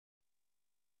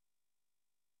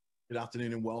Good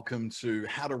afternoon and welcome to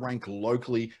how to rank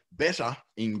locally better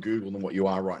in Google than what you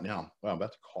are right now. Well, I'm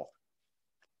about to cough.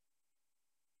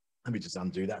 Let me just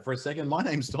undo that for a second. My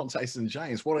name's Dante St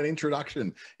James. What an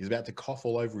introduction. He's about to cough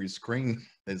all over his screen.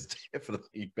 There's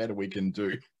definitely better we can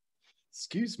do.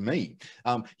 Excuse me.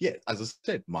 Yeah, as I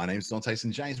said, my name's Dante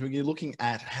St James. We're looking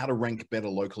at how to rank better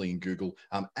locally in Google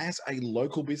as a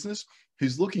local business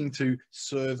who's looking to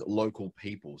serve local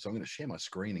people. So I'm going to share my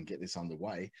screen and get this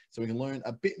underway so we can learn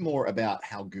a bit more about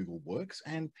how Google works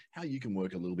and how you can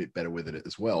work a little bit better with it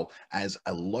as well as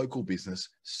a local business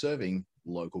serving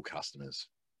local customers.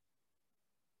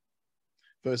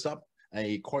 First up,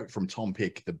 a quote from Tom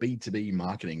Pick, the B2B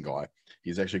marketing guy.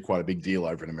 He's actually quite a big deal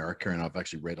over in America, and I've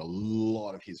actually read a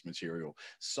lot of his material.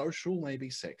 Social may be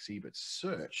sexy, but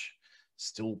search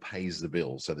still pays the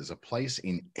bill. So there's a place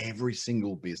in every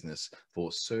single business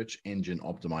for search engine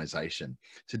optimization.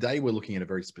 Today, we're looking at a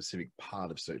very specific part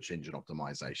of search engine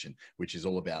optimization, which is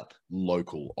all about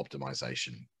local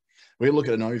optimization. We'll look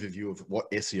at an overview of what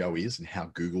SEO is and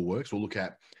how Google works. We'll look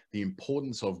at the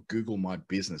importance of Google My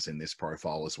Business in this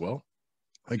profile as well.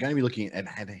 We're going to be looking at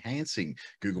enhancing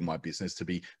Google My Business to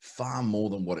be far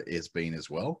more than what it has been as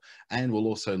well. And we'll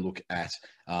also look at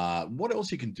what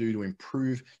else you can do to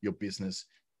improve your business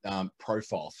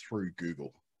profile through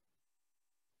Google.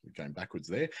 We're going backwards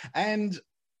there. And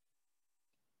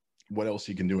what else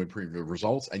you can do to improve your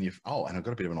results. And and I've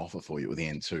got a bit of an offer for you at the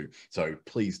end too. So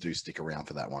please do stick around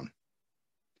for that one.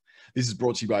 This is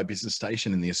brought to you by Business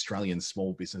Station and the Australian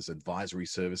Small Business Advisory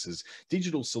Services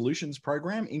Digital Solutions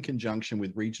Program in conjunction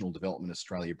with Regional Development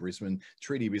Australia Brisbane,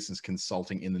 Treaty Business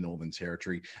Consulting in the Northern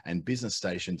Territory, and Business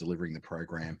Station delivering the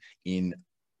program in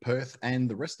Perth and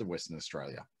the rest of Western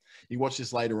Australia. You can watch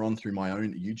this later on through my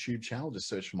own YouTube channel. Just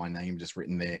search for my name just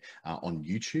written there on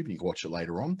YouTube. You can watch it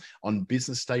later on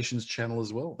Business Station's channel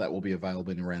as well. That will be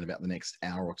available in around about the next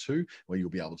hour or two, where you'll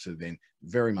be able to then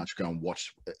very much go and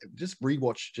watch, just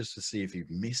rewatch just to see if you've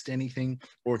missed anything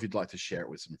or if you'd like to share it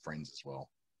with some friends as well.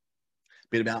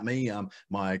 Bit about me,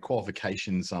 my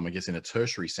qualifications, I guess in a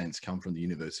tertiary sense, come from the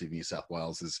University of New South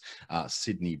Wales's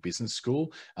Sydney Business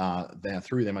School.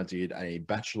 Through them, I did a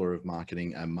Bachelor of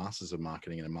Marketing, a Masters of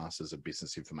Marketing, and a Masters of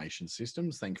Business Information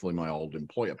Systems. Thankfully, my old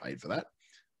employer paid for that.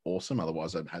 Awesome.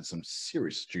 Otherwise, I'd had some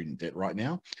serious student debt right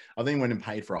now. I then went and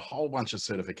paid for a whole bunch of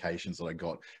certifications that I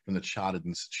got from the Chartered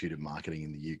Institute of Marketing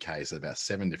in the UK. So about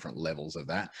 7 different levels of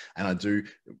that. And I do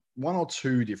 1 or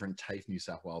 2 different TAFE New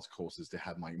South Wales courses to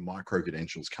have my micro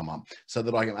credentials come up so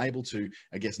that I am able to,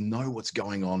 I guess, know what's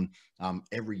going on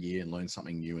every year and learn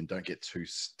something new and don't get too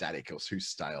static or too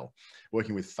stale.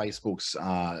 Working with Facebook's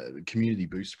Community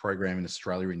Boost program in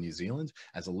Australia and New Zealand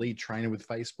as a lead trainer with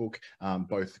Facebook,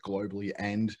 both globally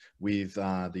and with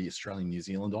the Australian New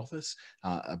Zealand office,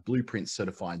 a Blueprint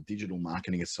certified digital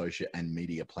marketing associate and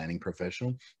media planning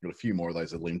professional. Got a few more of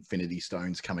those little infinity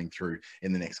stones coming through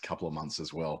in the next couple of months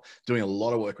as well. Doing a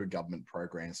lot of work with government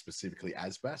programs, specifically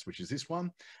ASBAS, which is this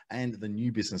one, and the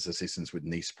New Business Assistance with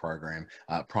NICE program,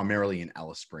 primarily in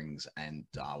Alice Springs and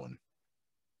Darwin.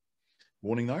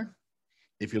 Warning though,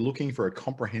 if you're looking for a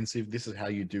comprehensive, this is how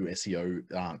you do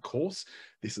SEO course,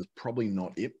 this is probably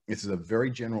not it. This is a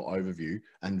very general overview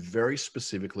and very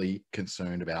specifically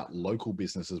concerned about local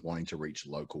businesses wanting to reach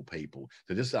local people.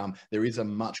 So just there is a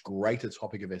much greater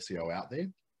topic of SEO out there.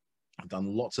 I've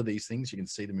done lots of these things. You can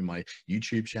see them in my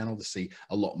YouTube channel to see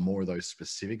a lot more of those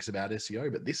specifics about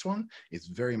SEO, but this one is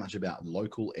very much about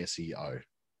local SEO.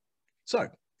 So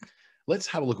let's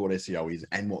have a look at what SEO is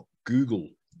and what Google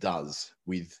does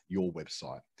with your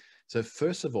website. So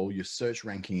first of all, your search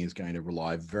ranking is going to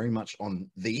rely very much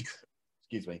on these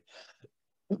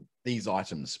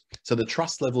items. So the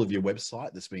trust level of your website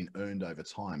that's been earned over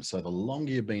time. So the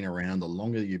longer you've been around, the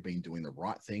longer you've been doing the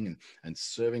right thing and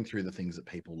serving through the things that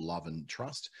people love and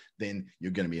trust, then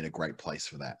you're going to be in a great place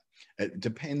for that. It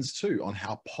depends too on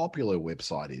how popular a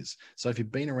website is. So if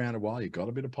you've been around a while, you've got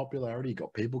a bit of popularity, you've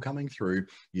got people coming through,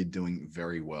 you're doing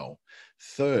very well.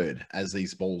 Third, as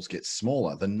these balls get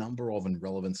smaller, the number of and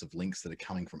relevance of links that are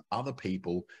coming from other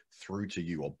people through to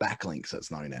you, or backlinks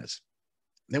that's known as.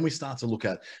 Then we start to look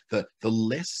at the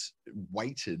less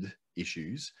weighted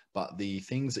issues, but the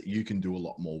things that you can do a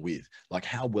lot more with, like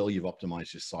how well you've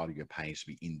optimized your site or your page to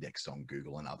be indexed on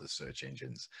Google and other search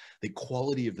engines, the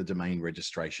quality of the domain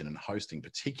registration and hosting,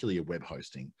 particularly your web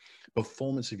hosting,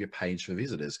 performance of your page for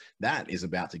visitors. That is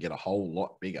about to get a whole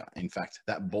lot bigger. In fact,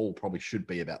 that ball probably should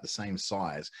be about the same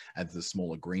size as the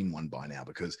smaller green one by now,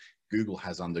 because Google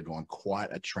has undergone quite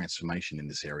a transformation in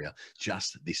this area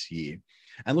just this year.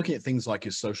 And looking at things like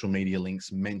your social media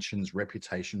links, mentions,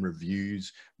 reputation,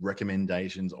 reviews,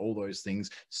 recommendations, all those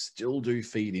things still do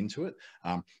feed into it.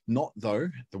 Not though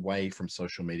the way from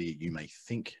social media you may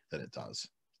think that it does.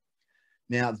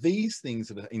 Now, these things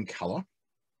that are in color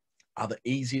are the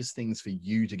easiest things for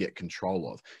you to get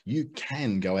control of. You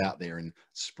can go out there and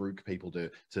spruik people to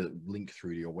link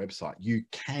through to your website. You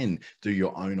can do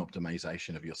your own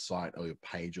optimization of your site or your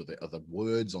page or the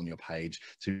words on your page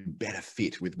to better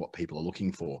fit with what people are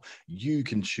looking for. You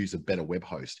can choose a better web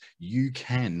host. You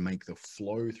can make the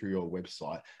flow through your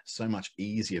website so much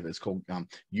easier. It's called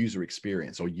user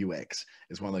experience, or UX.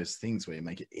 It's one of those things where you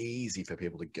make it easy for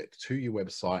people to get to your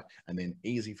website and then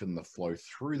easy for them to flow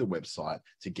through the website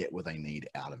to get what they need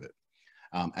out of it.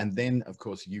 And then, of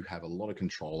course, you have a lot of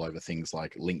control over things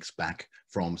like links back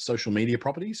from social media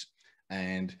properties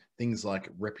and things like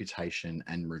reputation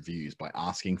and reviews. By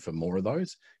asking for more of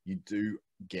those, you do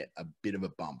get a bit of a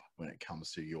bump when it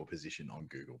comes to your position on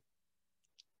Google.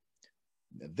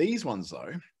 Now, these ones,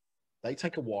 though, they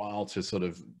take a while to sort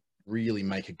of really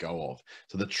make a go of.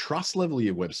 So the trust level of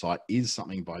your website is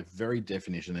something by very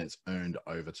definition that's earned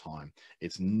over time.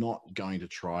 It's not going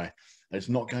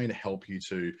to help you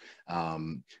to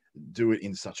do it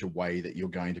in such a way that you're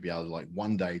going to be able to, like,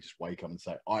 one day just wake up and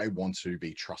say, I want to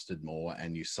be trusted more,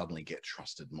 and you suddenly get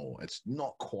trusted more. It's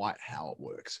not quite how it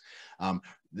works.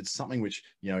 It's something which,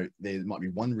 you know, there might be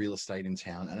one real estate in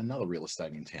town and another real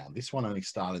estate in town. This one only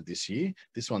started this year.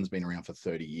 This one's been around for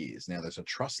 30 years. Now, there's a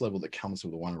trust level that comes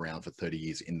with the one around for 30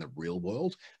 years in the real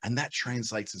world, and that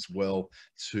translates as well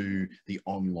to the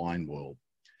online world.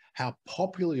 How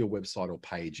popular your website or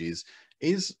page is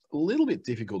a little bit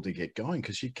difficult to get going,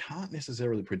 because you can't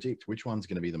necessarily predict which one's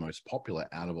going to be the most popular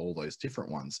out of all those different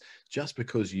ones. Just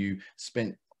because you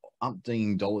spent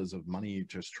umpteen dollars of money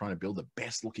just trying to build the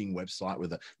best looking website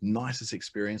with the nicest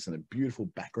experience and a beautiful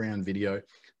background video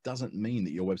doesn't mean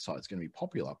that your website is going to be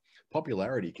popular.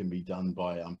 Popularity can be done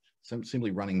by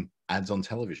simply running ads on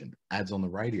television, ads on the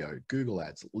radio, Google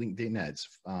ads, LinkedIn ads,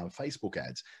 Facebook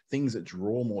ads, things that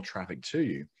draw more traffic to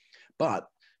you. But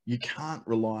you can't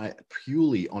rely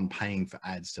purely on paying for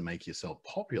ads to make yourself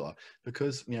popular,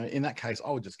 because, you know, in that case,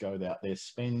 I would just go out there,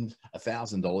 spend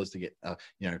 $1,000 to get,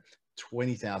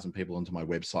 20,000 people onto my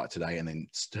website today, and then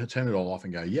turn it all off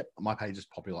and go, yep, my page is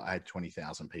popular, add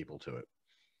 20,000 people to it.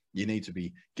 You need to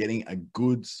be getting a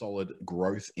good, solid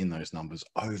growth in those numbers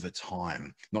over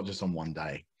time, not just on one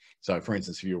day. So, for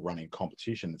instance, if you're running a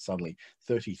competition and suddenly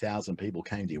 30,000 people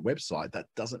came to your website, that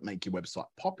doesn't make your website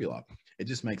popular. It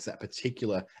just makes that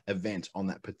particular event on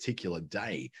that particular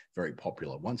day very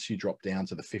popular. Once you drop down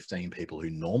to the 15 people who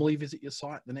normally visit your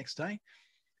site the next day,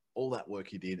 all that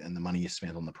work you did and the money you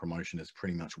spent on the promotion is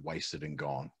pretty much wasted and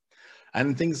gone.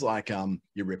 And things like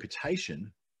your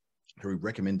reputation through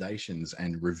recommendations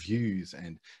and reviews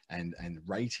and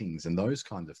ratings and those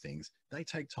kinds of things, they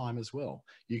take time as well.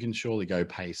 You can surely go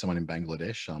pay someone in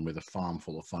Bangladesh with a farm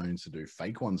full of phones to do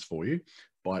fake ones for you.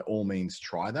 By all means,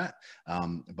 try that.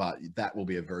 But that will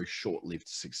be a very short-lived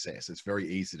success. It's very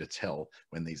easy to tell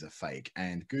when these are fake.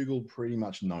 And Google pretty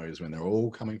much knows when they're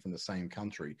all coming from the same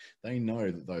country. They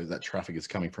know that though that traffic is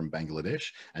coming from Bangladesh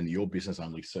and your business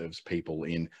only serves people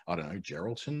in, I don't know,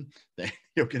 Geraldton, then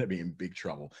you're going to be in big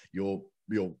trouble. Your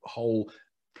whole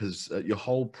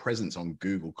presence on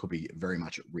Google could be very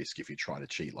much at risk if you try to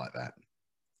cheat like that.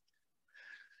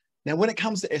 Now, when it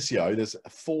comes to SEO, there's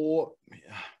four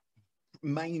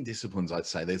main disciplines, I'd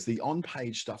say. There's the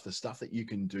on-page stuff, the stuff that you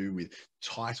can do with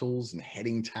titles and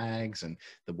heading tags and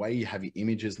the way you have your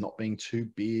images not being too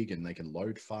big and they can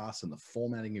load fast, and the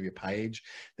formatting of your page.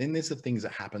 Then there's the things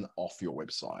that happen off your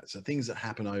website. So things that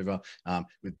happen over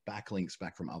with backlinks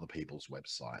back from other people's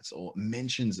websites, or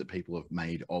mentions that people have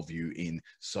made of you in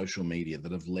social media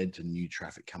that have led to new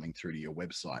traffic coming through to your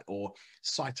website, or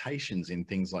citations in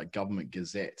things like government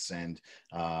gazettes, and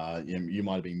you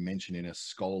might have been mentioned in a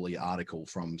scholarly article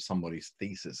from somebody's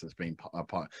thesis that's been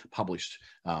published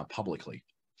publicly.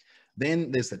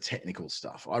 Then there's the technical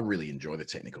stuff. I really enjoy the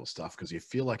technical stuff because you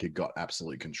feel like you've got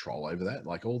absolute control over that.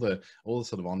 Like all the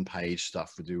sort of on-page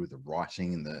stuff to do with the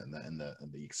writing and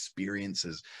the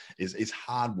experiences is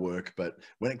hard work. But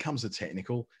when it comes to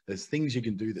technical, there's things you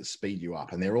can do that speed you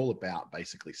up, and they're all about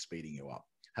basically speeding you up.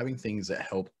 Having things that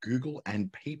help Google and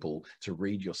people to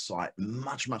read your site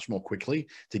much, much more quickly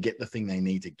to get the thing they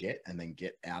need to get and then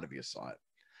get out of your site.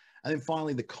 And then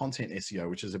finally, the content SEO,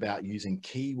 which is about using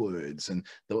keywords and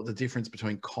what the difference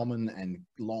between common and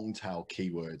long tail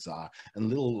keywords are, and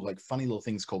little like funny little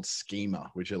things called schema,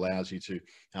 which allows you to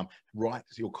write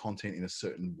your content in a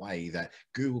certain way that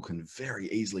Google can very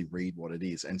easily read what it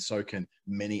is. And so can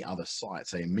many other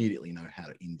sites. They immediately know how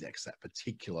to index that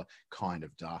particular kind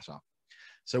of data.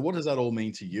 So what does that all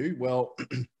mean to you? Well,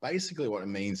 basically what it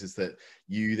means is that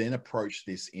you then approach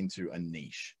this into a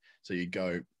niche. So you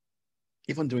go,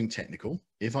 if I'm doing technical,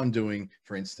 if I'm doing,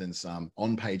 for instance,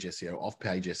 on-page SEO,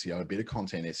 off-page SEO, a bit of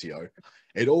content SEO,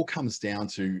 it all comes down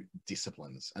to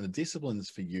disciplines. And the disciplines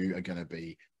for you are going to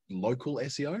be local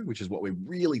SEO, which is what we're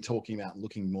really talking about,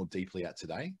 looking more deeply at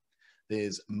today.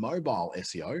 There's mobile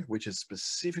SEO, which is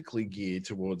specifically geared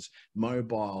towards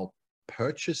mobile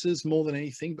purchases more than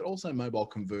anything, but also mobile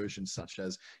conversions, such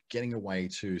as getting a way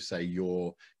to, say,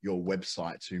 your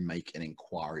website to make an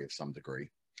inquiry of some degree.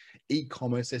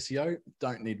 E-commerce SEO,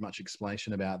 don't need much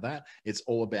explanation about that. It's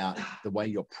all about the way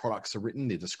your products are written,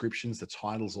 the descriptions, the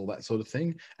titles, all that sort of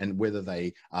thing, and whether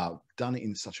they are done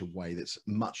in such a way that's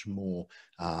much more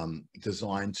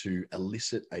designed to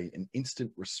elicit an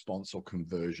instant response or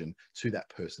conversion to that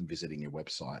person visiting your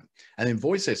website. And then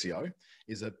voice SEO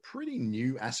is a pretty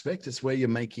new aspect. It's where you're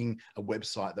making a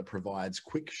website that provides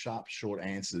quick, sharp, short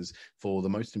answers for the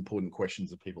most important questions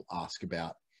that people ask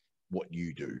about what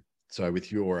you do. So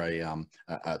if you're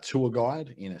a tour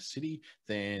guide in a city,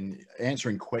 then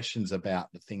answering questions about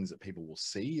the things that people will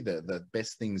see, the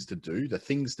best things to do, the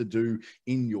things to do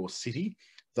in your city,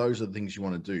 those are the things you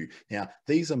want to do. Now,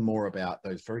 these are more about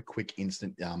those very quick,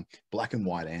 instant, black and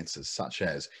white answers, such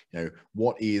as,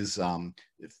 what is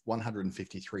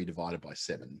 153 divided by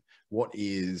 7? What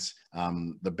is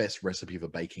the best recipe for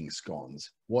baking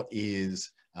scones? What did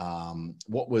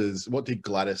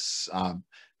Gladys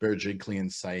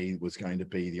Berejiklian say was going to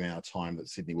be the amount of time that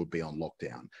Sydney would be on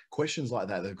lockdown? Questions like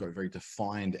that, they've got very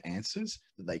defined answers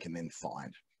that they can then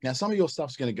find. Now, some of your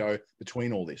stuff's going to go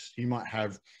between all this. You might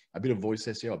have a bit of voice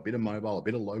SEO, a bit of mobile, a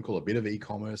bit of local, a bit of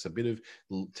e-commerce, a bit of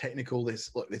technical. It's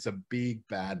a big,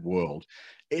 bad world.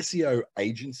 SEO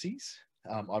agencies,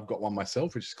 I've got one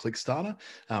myself, which is Clickstarter,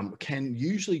 can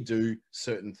usually do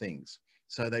certain things.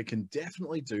 So they can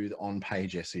definitely do the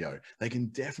on-page SEO. They can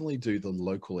definitely do the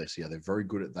local SEO. They're very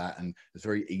good at that, and it's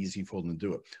very easy for them to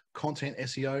do it. Content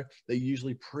SEO, they're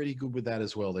usually pretty good with that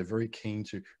as well. They're very keen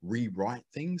to rewrite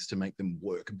things to make them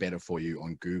work better for you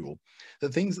on Google. The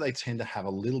things that they tend to have a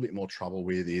little bit more trouble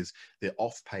with is their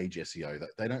off-page SEO.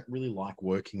 They don't really like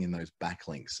working in those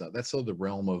backlinks. So that's sort of the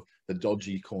realm of the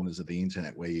dodgy corners of the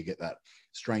internet, where you get that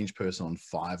strange person on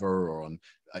Fiverr or on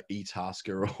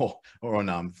eTasker or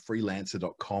on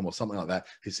freelancer.com or something like that,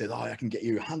 who says, I can get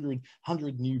you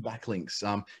 100 new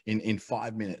backlinks in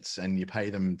 5 minutes, and you pay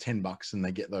them $10 and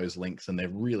they get those links, and they're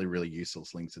really, really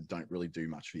useless links that don't really do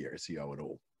much for your SEO at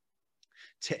all.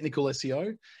 Technical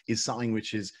SEO is something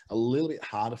which is a little bit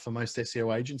harder for most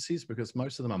SEO agencies, because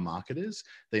most of them are marketers.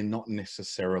 They're not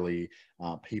necessarily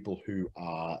people who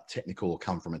are technical or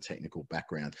come from a technical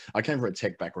background. I came from a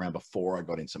tech background before I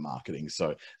got into marketing.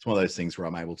 So it's one of those things where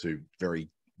I'm able to very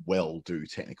well do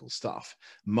technical stuff.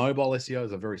 Mobile SEO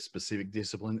is a very specific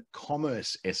discipline.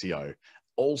 Commerce SEO,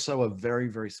 also a very,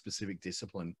 very specific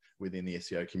discipline within the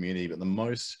SEO community, but the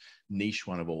most niche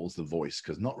one of all is the voice,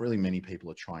 because not really many people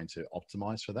are trying to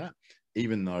optimize for that,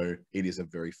 even though it is a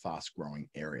very fast growing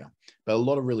area. But a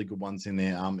lot of really good ones in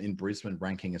there. In Brisbane,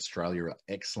 Ranking Australia are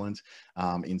excellent.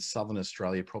 In Southern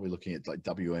Australia, probably looking at like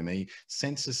WME.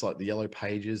 Census, like the Yellow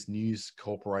Pages, News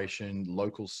Corporation,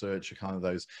 Local Search are kind of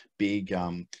those big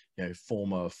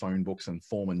former phone books and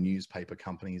former newspaper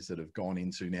companies that have gone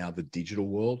into now the digital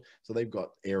world. So they've got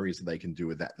areas that they can do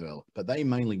with that develop. But they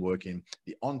mainly work in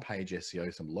the on-page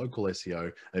SEO, some local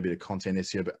SEO, a bit of content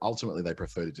SEO, but ultimately they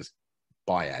prefer to just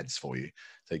buy ads for you.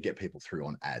 So get people through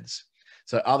on ads.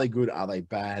 So are they good? Are they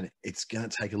bad? It's going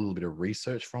to take a little bit of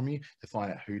research from you to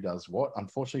find out who does what.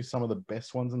 Unfortunately, some of the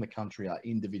best ones in the country are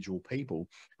individual people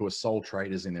who are sole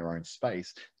traders in their own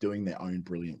space, doing their own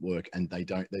brilliant work. And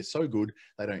they're so good,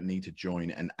 they don't need to join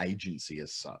an agency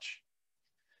as such.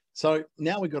 So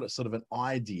now we've got a sort of an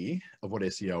idea of what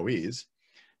SEO is.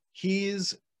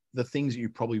 Here's the things that you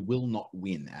probably will not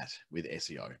win at with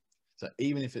SEO. So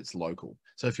even if it's local.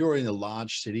 So if you're in a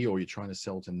large city, or you're trying to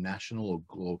sell to national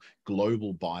or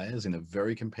global buyers in a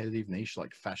very competitive niche,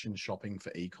 like fashion shopping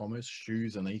for e-commerce,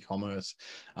 shoes and e-commerce,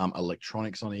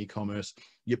 electronics on e-commerce,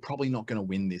 you're probably not going to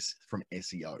win this from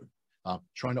SEO.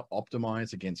 Trying to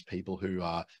optimize against people who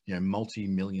are,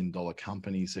 multi-million-dollar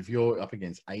companies. If you're up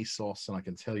against ASOS, and I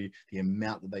can tell you the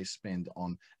amount that they spend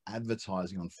on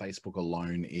advertising on Facebook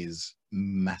alone is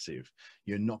massive.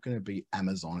 You're not going to beat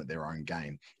Amazon at their own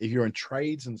game. If you're in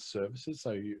trades and services,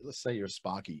 so let's say you're a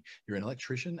Sparky, you're an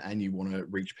electrician and you want to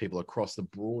reach people across the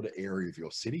broader area of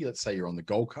your city. Let's say you're on the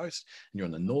Gold Coast and you're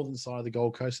on the northern side of the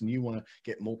Gold Coast and you want to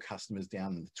get more customers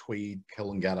down in the Tweed,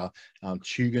 Coolangatta,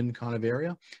 Tugun kind of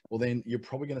area. Well, then you're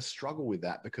probably going to struggle with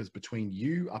that, because between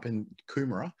you up in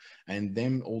Coomera and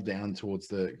them all down towards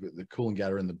the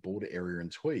Coolangatta and the border area in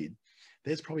Tweed,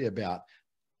 there's probably about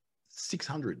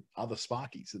 600 other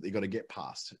Sparkies that they've got to get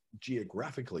past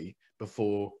geographically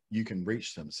before you can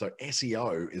reach them. So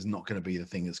SEO is not going to be the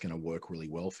thing that's going to work really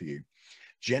well for you.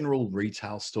 General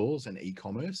retail stores and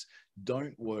e-commerce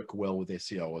don't work well with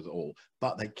SEO at all,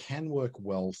 but they can work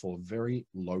well for very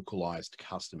localized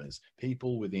customers,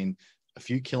 people within a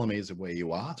few kilometers of where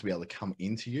you are to be able to come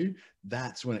into you.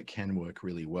 That's when it can work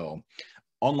really well.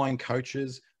 Online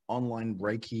coaches, online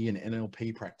Reiki and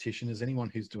NLP practitioners, anyone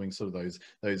who's doing sort of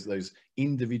those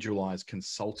individualized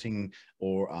consulting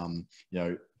or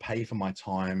pay for my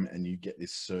time and you get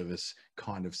this service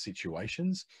kind of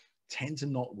situations, tend to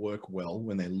not work well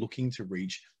when they're looking to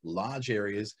reach large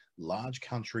areas, large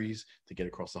countries, to get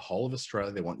across the whole of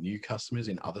Australia. They want new customers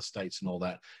in other states and all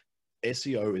that.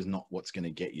 SEO is not what's going to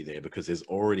get you there, because there's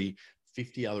already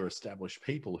 50 other established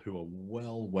people who are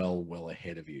well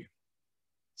ahead of you.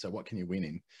 So what can you win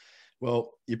in?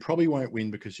 Well, you probably won't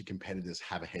win because your competitors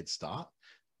have a head start.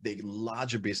 They're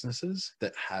larger businesses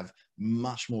that have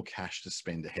much more cash to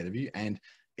spend ahead of you. And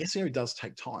SEO does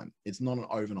take time. It's not an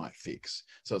overnight fix.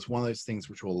 So it's one of those things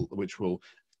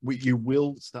you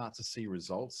will start to see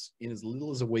results in as little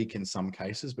as a week in some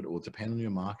cases, but it will depend on your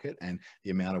market and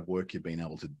the amount of work you've been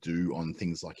able to do on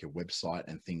things like your website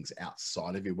and things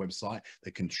outside of your website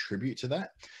that contribute to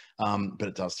that. But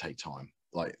it does take time.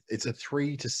 Like, it's a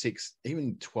 3 to 6,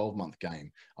 even 12-month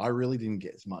game. I really didn't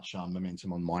get as much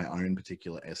momentum on my own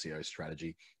particular SEO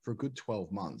strategy for a good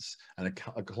 12 months. And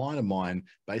a client of mine,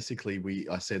 basically,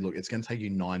 I said, look, it's going to take you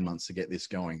 9 months to get this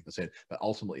going. I said, but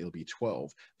ultimately it'll be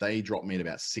 12. They dropped me at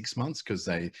about 6 months because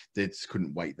they just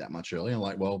couldn't wait that much earlier. I'm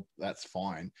like, well, that's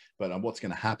fine. But what's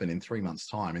going to happen in 3 months'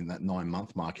 time, in that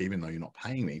 9-month mark, even though you're not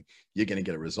paying me, you're going to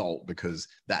get a result, because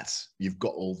you've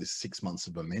got all this 6 months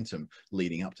of momentum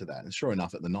leading up to that. And sure enough,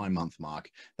 at the 9-month mark,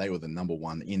 they were the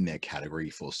 #1 in their category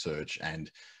for search. And,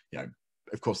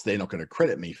 of course, they're not going to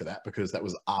credit me for that, because that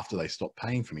was after they stopped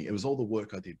paying for me. It was all the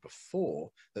work I did before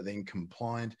that then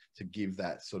combined to give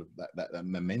that sort of that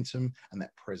momentum and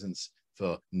that presence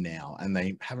for now. And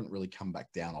they haven't really come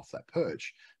back down off that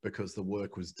perch, because the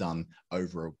work was done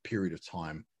over a period of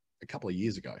time a couple of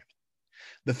years ago.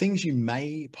 The things you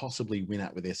may possibly win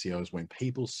at with SEO is when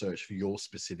people search for your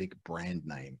specific brand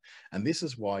name. And this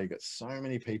is why you've got so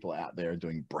many people out there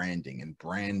doing branding and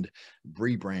brand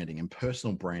rebranding and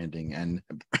personal branding and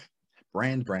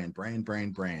brand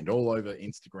all over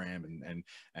Instagram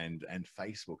and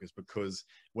Facebook, is because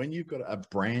when you've got a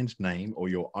brand name or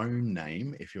your own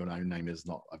name, if your own name is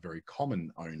not a very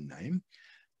common own name,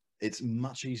 it's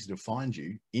much easier to find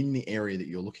you in the area that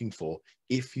you're looking for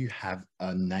if you have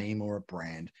a name or a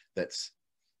brand that's,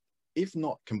 if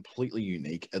not completely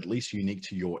unique, at least unique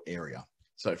to your area.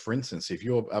 So for instance, if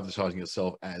you're advertising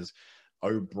yourself as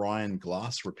O'Brien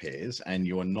Glass Repairs and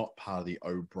you're not part of the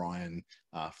O'Brien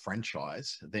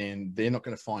franchise, then they're not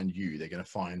going to find you. They're going to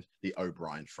find the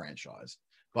O'Brien franchise.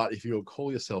 But if you'll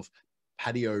call yourself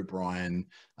Paddy O'Brien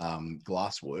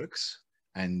Glassworks,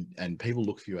 and people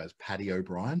look for you as Paddy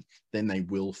O'Brien, then they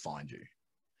will find you.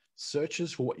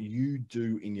 Searches for what you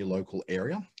do in your local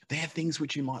area, they're things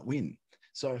which you might win.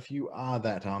 So if you are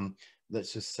that,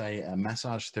 let's just say a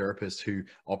massage therapist who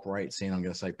operates in, I'm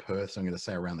going to say Perth, so I'm going to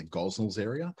say around the Gosnells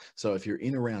area. So if you're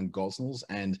in around Gosnells,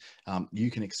 and you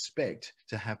can expect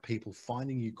to have people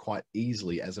finding you quite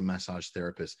easily as a massage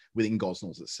therapist within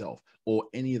Gosnells itself, or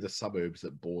any of the suburbs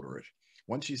that border it.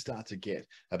 Once you start to get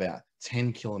about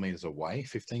 10 kilometers away,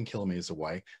 15 kilometers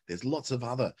away, there's lots of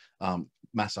other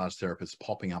massage therapists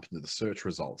popping up into the search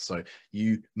results. So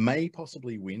you may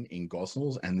possibly win in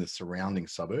Gosnells and the surrounding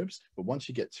suburbs, but once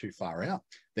you get too far out,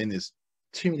 then there's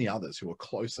too many others who are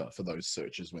closer for those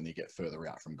searches when you get further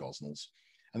out from Gosnells.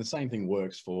 And the same thing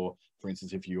works for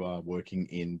instance, if you are working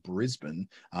in Brisbane,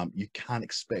 you can't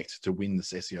expect to win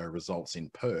this SEO results in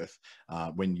Perth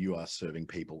when you are serving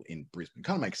people in Brisbane.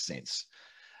 Kind of makes sense.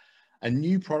 A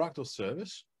new product or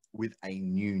service with a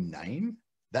new name,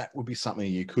 that would be something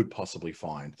you could possibly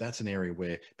find. That's an area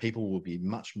where people will be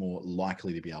much more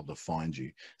likely to be able to find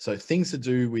you. So things to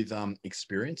do with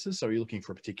experiences. So you're looking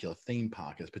for a particular theme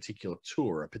park, a particular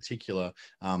tour, a particular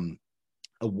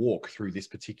a walk through this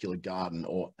particular garden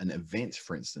or an event,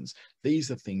 for instance.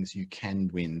 These are things you can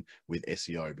win with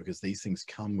SEO because these things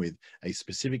come with a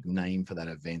specific name for that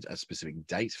event, a specific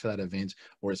date for that event,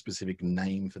 or a specific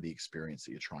name for the experience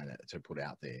that you're trying to put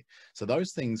out there. So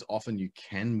those things often you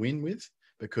can win with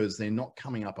because they're not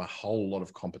coming up a whole lot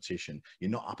of competition. You're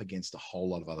not up against a whole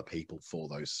lot of other people for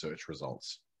those search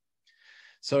results.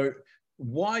 So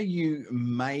why you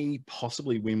may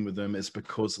possibly win with them is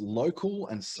because local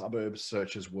and suburb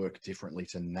searches work differently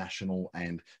to national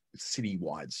and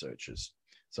citywide searches.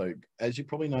 So as you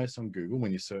probably noticed on Google,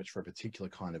 when you search for a particular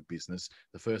kind of business,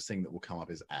 the first thing that will come up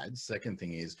is ads. Second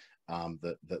thing is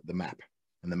the map.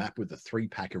 And the map with the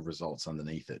 3-pack of results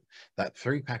underneath it. That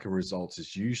 3-pack of results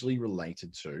is usually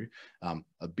related to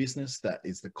a business that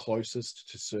is the closest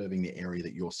to serving the area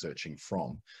that you're searching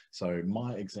from. So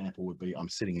my example would be I'm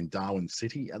sitting in Darwin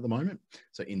City at the moment.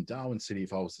 So in Darwin City,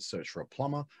 if I was to search for a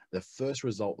plumber, the first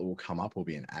result that will come up will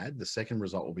be an ad. The second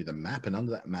result will be the map. And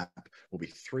under that map will be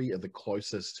 3 of the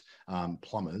closest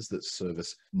plumbers that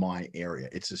service my area.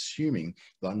 It's assuming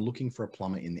that I'm looking for a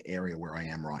plumber in the area where I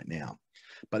am right now.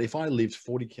 But if I lived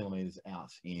 40 kilometers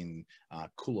out in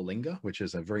Coolangatta, which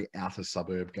is a very outer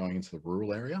suburb going into the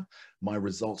rural area, my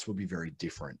results would be very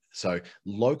different. So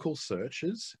local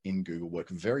searches in Google work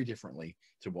very differently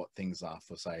to what things are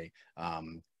for, say,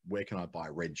 where can I buy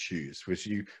red shoes, which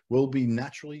you will be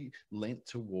naturally lent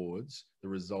towards the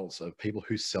results of people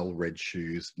who sell red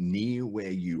shoes near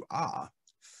where you are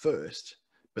first,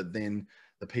 but then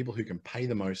the people who can pay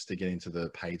the most to get into the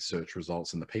paid search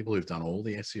results and the people who've done all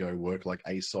the SEO work like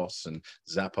ASOS and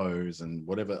Zappos and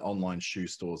whatever online shoe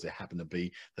stores there happen to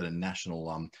be that are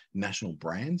national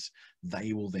brands,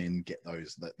 they will then get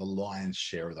the lion's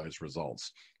share of those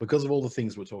results because of all the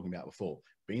things we're talking about before.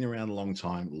 Been around a long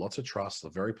time, lots of trust, they're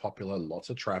very popular,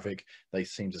 lots of traffic. They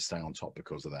seem to stay on top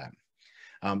because of that.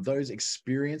 Those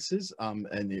experiences,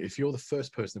 and if you're the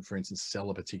first person, for instance,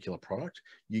 sell a particular product,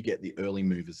 you get the early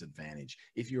movers advantage.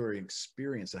 If you're an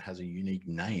experience that has a unique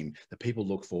name that people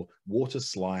look for, water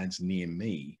slides near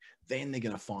me, then they're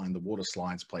going to find the water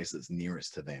slides place that's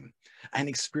nearest to them. And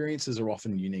experiences are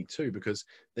often unique too, because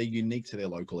they're unique to their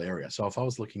local area. So if I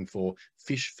was looking for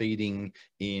fish feeding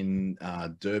in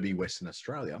Derby, Western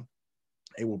Australia,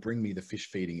 it will bring me the fish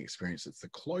feeding experience that's the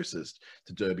closest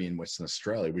to Derby in Western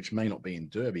Australia, which may not be in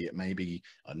Derby. It may be,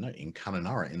 I don't know, in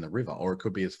Kununurra in the river, or it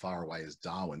could be as far away as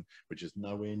Darwin, which is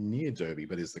nowhere near Derby,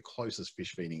 but is the closest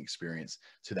fish feeding experience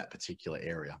to that particular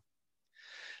area.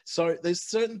 So there's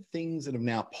certain things that have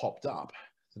now popped up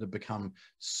that have become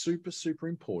super, super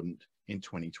important in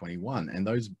 2021. And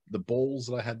the balls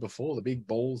that I had before, the big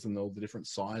balls and all the different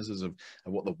sizes of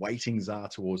what the weightings are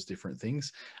towards different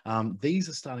things, these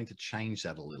are starting to change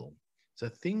that a little. So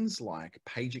things like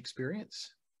page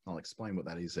experience, I'll explain what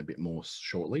that is a bit more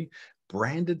shortly,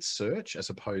 branded search as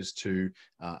opposed to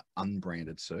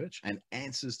unbranded search, and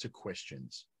answers to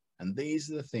questions. And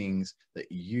these are the things that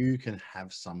you can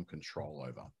have some control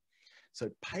over. So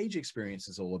page experience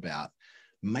is all about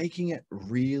making it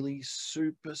really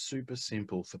super, super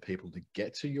simple for people to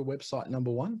get to your website, number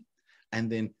one, and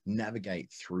then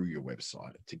navigate through your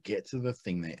website to get to the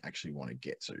thing they actually want to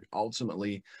get to.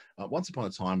 Ultimately, once upon a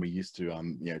time, we used to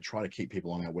try to keep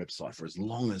people on our website for as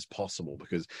long as possible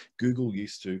because Google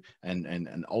used to,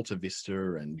 and Alta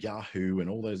Vista and Yahoo and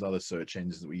all those other search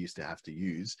engines that we used to have to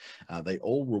use, they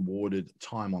all rewarded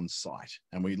time on site.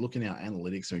 And we look in our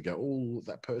analytics and we go, oh,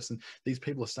 that person, these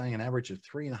people are staying an average of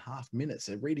 3.5 minutes.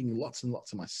 They're reading lots and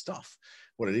lots of my stuff.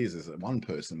 What it is that one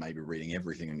person may be reading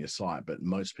everything on your site, but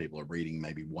most people are reading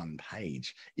maybe one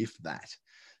page, if that.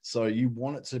 So you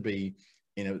want it to be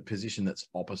in a position that's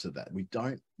opposite that. We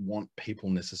don't want people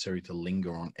necessarily to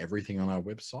linger on everything on our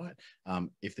website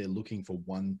if they're looking for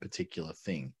one particular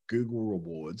thing. Google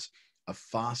rewards a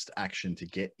fast action to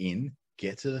get in,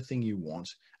 get to the thing you want,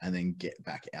 and then get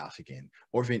back out again.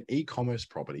 Or if you're an e-commerce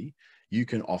property, you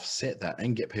can offset that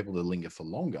and get people to linger for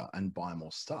longer and buy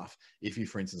more stuff. If you,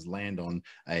 for instance, land on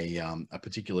a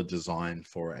particular design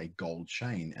for a gold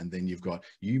chain, and then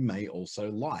you may also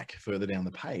like further down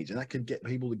the page, and that could get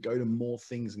people to go to more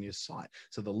things in your site.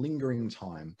 So the lingering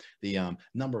time, the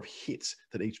number of hits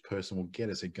that each person will get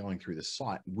as they're going through the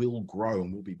site will grow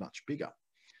and will be much bigger.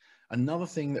 Another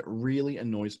thing that really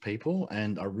annoys people,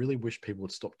 and I really wish people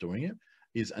would stop doing it,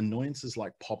 is annoyances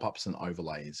like pop-ups and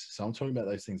overlays. So I'm talking about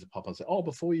those things that pop up. Say, oh,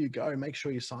 before you go, make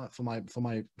sure you sign up for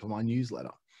my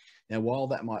newsletter. Now, while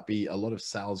that might be a lot of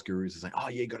sales gurus are saying, oh,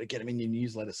 you got to get them in your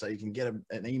newsletter so you can get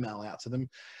an email out to them.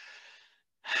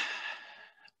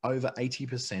 Over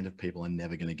 80% of people are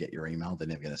never going to get your email. They're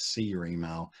never going to see your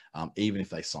email, even if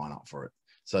they sign up for it.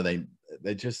 So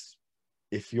they're just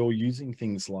if you're using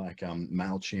things like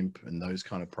MailChimp and those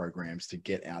kind of programs to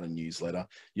get out a newsletter,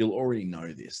 you'll already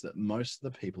know this, that most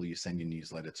of the people you send your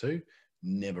newsletter to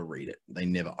never read it. They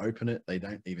never open it. They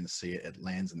don't even see it. It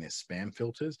lands in their spam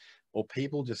filters, or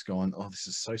people just going, oh, this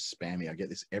is so spammy. I get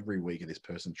this every week of this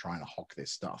person trying to hawk their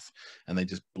stuff, and they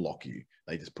just block you.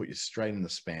 They just put you straight in the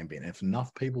spam bin. And if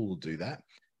enough people will do that,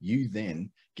 you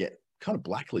then get kind of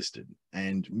blacklisted,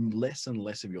 and less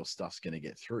of your stuff's going to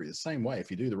get through. The same way, if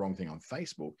you do the wrong thing on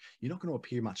Facebook, you're not going to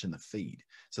appear much in the feed.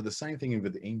 So the same thing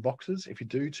with the inboxes. If you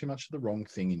do too much of the wrong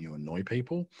thing and you annoy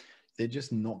people, they're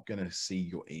just not going to see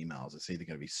your emails. It's either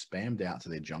going to be spammed out to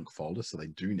their junk folder, so they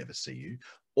do never see you,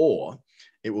 or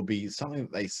it will be something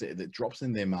that they say that drops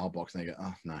in their mailbox and they go,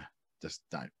 oh no, just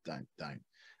don't.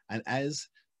 And as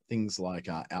things like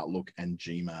Outlook and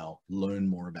Gmail learn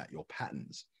more about your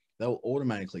patterns, they'll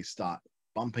automatically start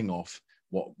bumping off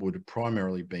what would have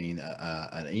primarily been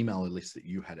an email list that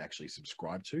you had actually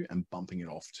subscribed to, and bumping it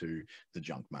off to the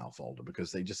junk mail folder,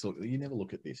 because they just look, you never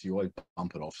look at this, you always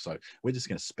bump it off. So we're just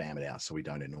going to spam it out so we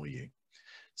don't annoy you.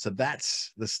 So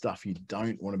that's the stuff you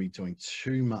don't want to be doing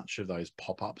too much of, those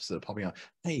pop-ups that are popping up.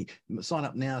 Hey, sign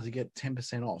up now to get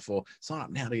 10% off, or sign up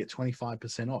now to get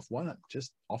 25% off. Why not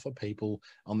just offer people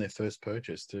on their first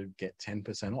purchase to get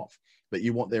 10% off? But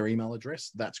you want their email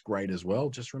address? That's great as well.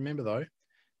 Just remember though,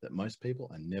 that most people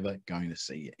are never going to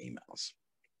see your emails.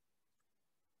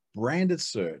 Branded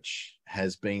search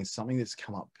has been something that's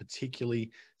come up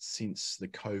particularly since the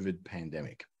COVID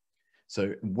pandemic.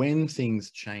 So when things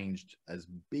changed as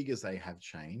big as they have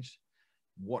changed,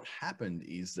 what happened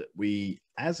is that we,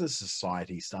 as a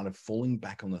society, started falling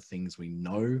back on the things we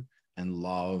know and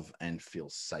love and feel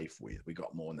safe with. We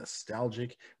got more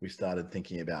nostalgic. We started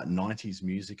thinking about 90s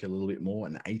music a little bit more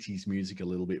and 80s music a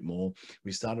little bit more.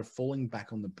 We started falling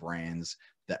back on the brands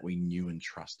that we knew and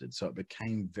trusted. So it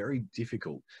became very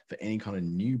difficult for any kind of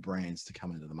new brands to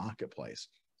come into the marketplace.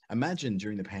 Imagine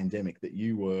during the pandemic that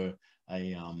you were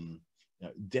a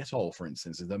Dettol, for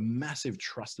instance, is a massive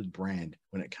trusted brand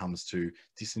when it comes to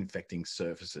disinfecting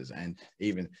surfaces and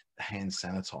even hand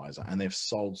sanitizer. And they've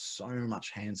sold so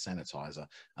much hand sanitizer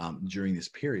during this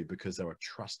period because they're a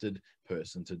trusted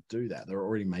person to do that. They're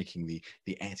already making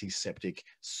the antiseptic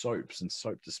soaps and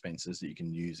soap dispensers that you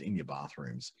can use in your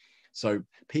bathrooms. So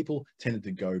people tended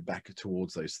to go back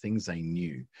towards those things they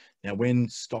knew. Now, when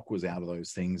stock was out of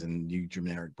those things and new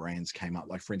generic brands came up,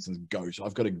 like for instance, Goat.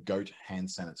 I've got a Goat hand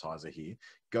sanitizer here.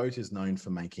 Goat is known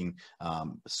for making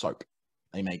soap.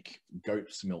 They make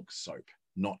goat's milk soap,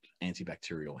 not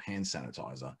antibacterial hand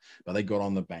sanitizer. But they got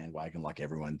on the bandwagon like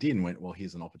everyone did and went, well,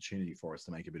 here's an opportunity for us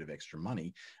to make a bit of extra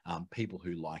money. People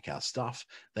who like our stuff,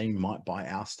 they might buy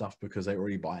our stuff because they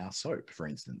already buy our soap, for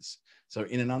instance. So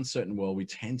in an uncertain world, we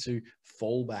tend to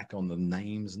fall back on the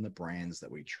names and the brands that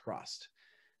we trust.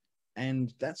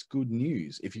 And that's good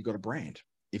news if you've got a brand.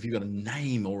 If you've got a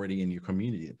name already in your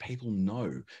community that people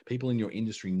know, people in your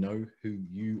industry know who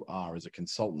you are as a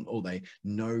consultant, or they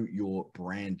know your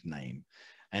brand name.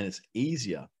 And it's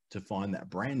easier to find that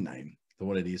brand name than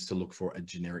what it is to look for a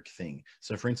generic thing.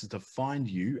 So for instance, to find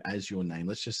you as your name,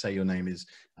 let's just say your name is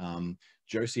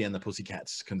Josie and the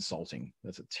Pussycats Consulting.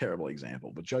 That's a terrible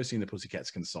example, but Josie and the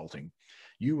Pussycats Consulting.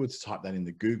 You would type that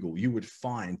into Google, you would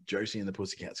find Josie and the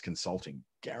Pussycats Consulting,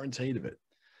 guaranteed of it.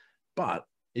 But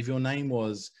if your name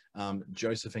was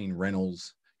Josephine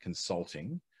Reynolds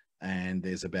Consulting, and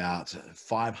there's about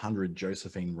 500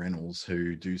 Josephine Reynolds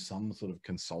who do some sort of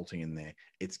consulting in there,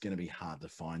 it's going to be hard to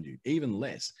find you. Even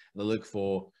less, they look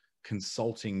for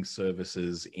consulting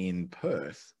services in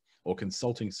Perth or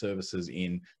consulting services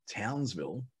in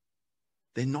Townsville.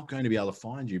 They're not going to be able to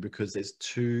find you because there's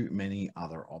too many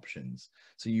other options.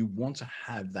 So you want to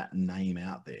have that name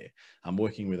out there. I'm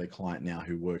working with a client now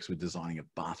who works with designing of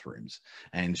bathrooms,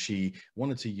 and she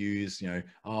wanted to use,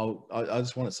 I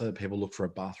just want it so that people look for a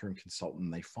bathroom consultant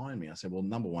and they find me. I said, well,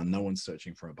 number one, no one's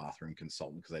searching for a bathroom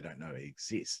consultant because they don't know it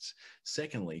exists.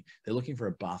 Secondly, they're looking for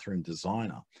a bathroom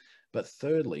designer. But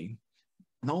thirdly,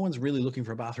 no one's really looking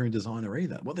for a bathroom designer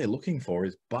either. What they're looking for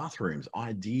is bathrooms,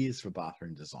 ideas for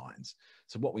bathroom designs.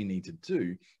 So what we need to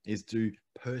do is do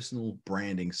personal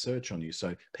branding search on you.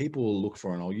 So people will look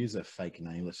for, and I'll use a fake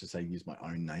name, let's just say use my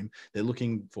own name. They're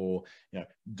looking for,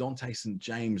 Dante St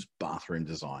James bathroom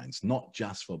designs, not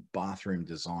just for bathroom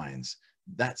designs.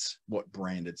 That's what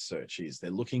branded search is.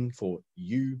 They're looking for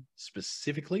you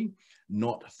specifically,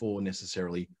 not for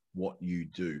necessarily what you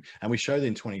do. And we showed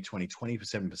in 2020,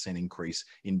 27% increase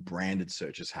in branded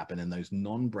searches happen. And those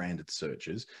non-branded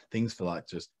searches, things for like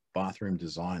just bathroom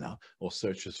designer or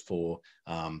searches for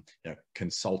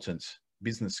consultant,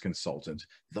 business consultant,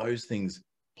 those things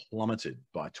plummeted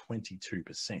by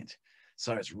 22%.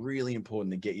 So it's really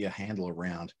important to get your handle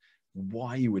around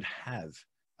why you would have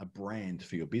a brand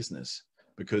for your business,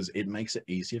 because it makes it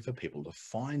easier for people to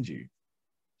find you.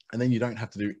 And then you don't have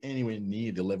to do anywhere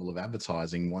near the level of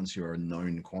advertising once you're a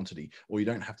known quantity, or you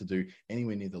don't have to do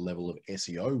anywhere near the level of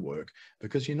SEO work,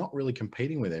 because you're not really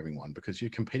competing with everyone, because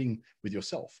you're competing with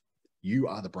yourself. You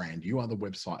are the brand, you are the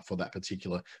website for that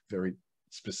particular very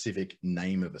specific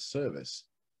name of a service.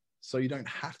 So you don't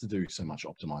have to do so much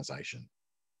optimization.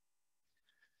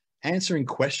 Answering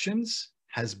questions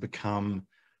has become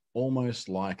almost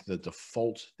like the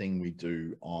default thing we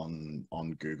do on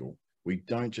Google. We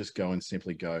don't just go and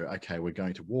simply go, okay, we're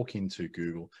going to walk into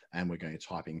Google and we're going to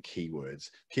type in keywords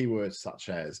such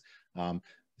as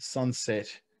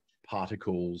sunset,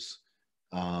 particles,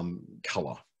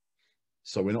 color.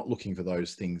 So we're not looking for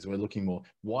those things. We're looking more,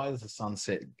 why is the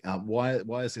sunset, why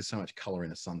is there so much color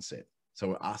in a sunset? So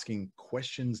we're asking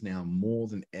questions now more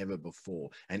than ever before.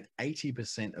 And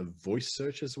 80% of voice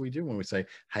searches we do when we say,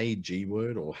 hey, G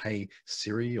word, or hey,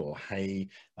 Siri, or hey,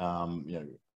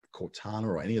 Cortana,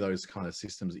 or any of those kind of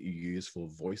systems that you use for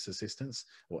voice assistance,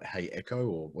 or hey, Echo,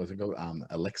 or what's it called,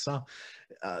 Alexa,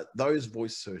 those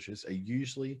voice searches are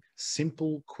usually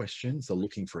simple questions. They're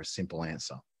looking for a simple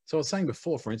answer. So I was saying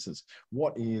before, for instance,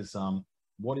 what is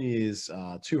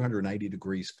 280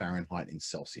 degrees Fahrenheit in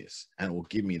Celsius? And it will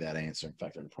give me that answer. In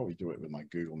fact, I can probably do it with my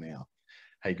Google now.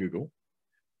 Hey, Google,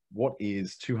 what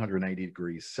is 280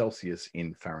 degrees Celsius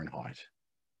in Fahrenheit?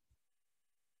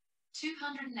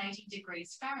 280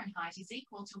 degrees Fahrenheit is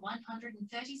equal to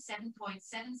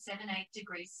 137.778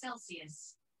 degrees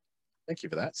Celsius. Thank you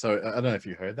for that. So I don't know if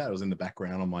you heard that. It was in the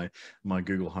background on my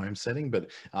Google Home setting, but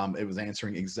it was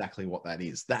answering exactly what that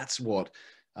is. That's what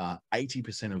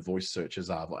 80% of voice searches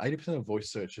are. 80% of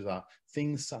voice searches are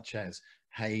things such as,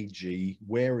 hey, G,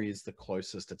 where is the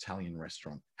closest Italian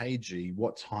restaurant? Hey, G,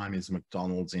 what time is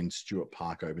McDonald's in Stewart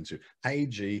Park open to? Hey,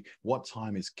 G, what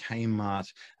time is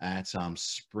Kmart at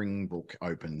Springbrook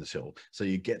open until? So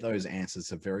you get those answers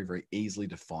to very, very easily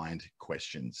defined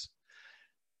questions.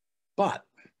 But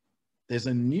there's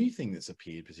a new thing that's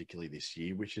appeared particularly this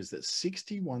year, which is that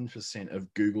 61%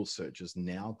 of Google searches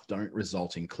now don't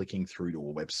result in clicking through to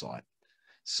a website.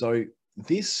 So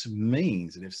this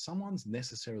means that if someone's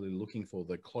necessarily looking for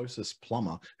the closest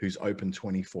plumber who's open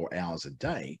 24 hours a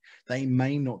day, they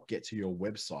may not get to your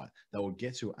website. They will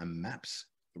get to a maps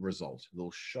result. They'll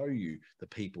show you the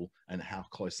people and how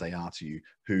close they are to you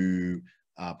who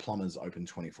plumbers open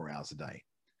 24 hours a day.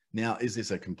 Now, is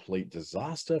this a complete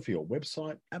disaster for your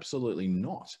website? Absolutely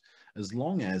not. As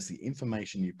long as the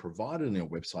information you provided on your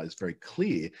website is very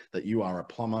clear that you are a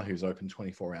plumber who's open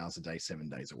 24 hours a day, 7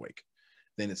 days a week,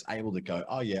 then it's able to go,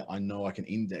 oh yeah, I know I can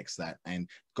index that, and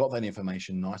got that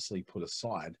information nicely put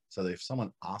aside so that if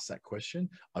someone asks that question,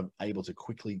 I'm able to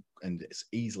quickly and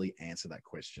easily answer that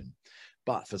question.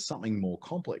 But for something more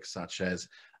complex, such as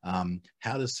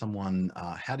how do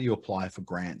you apply for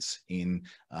grants in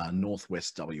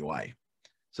Northwest WA?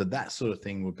 So that sort of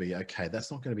thing would be, okay, that's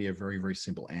not going to be a very, very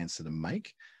simple answer to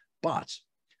make, but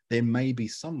there may be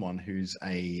someone who's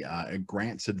a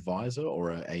grants advisor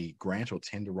or a grant or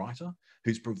tender writer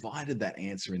who's provided that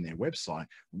answer in their website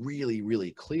really,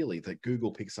 really clearly, that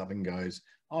Google picks up and goes,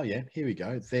 oh yeah, here we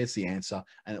go. There's the answer.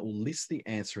 And it will list the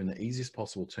answer in the easiest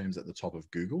possible terms at the top of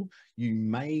Google. You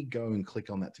may go and click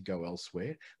on that to go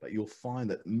elsewhere, but you'll find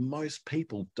that most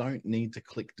people don't need to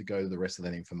click to go to the rest of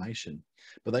that information,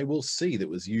 but they will see that it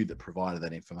was you that provided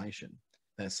that information.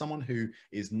 Now, someone who's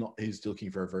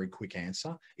looking for a very quick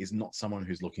answer is not someone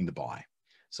who's looking to buy.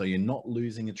 So you're not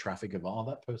losing the traffic of, oh,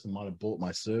 that person might have bought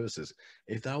my services.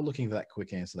 If they were looking for that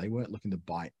quick answer, they weren't looking to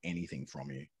buy anything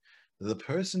from you. The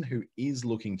person who is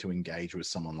looking to engage with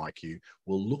someone like you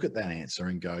will look at that answer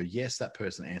and go, yes, that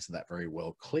person answered that very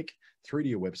well. Click through to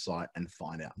your website and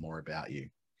find out more about you.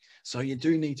 So you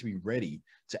do need to be ready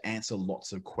to answer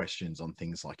lots of questions on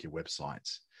things like your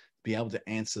websites. Be able to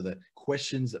answer the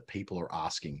questions that people are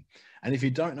asking. And if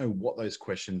you don't know what those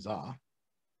questions are,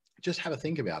 just have a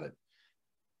think about it.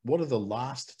 What are the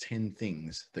last 10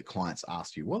 things that clients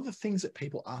ask you? What are the things that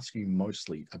people ask you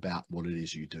mostly about what it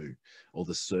is you do or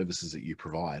the services that you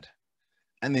provide?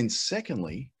 And then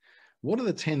secondly, what are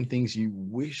the 10 things you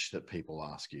wish that people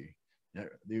ask you?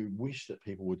 You wish that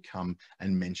people would come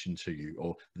and mention to you,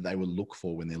 or they would look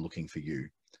for when they're looking for you.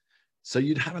 So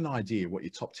you'd have an idea what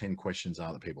your top 10 questions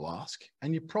are that people ask,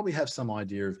 and you probably have some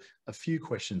idea of a few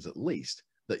questions at least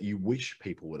that you wish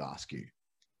people would ask you.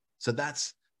 So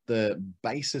that's the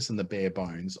basis and the bare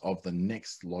bones of the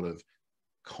next lot of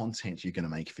content you're going to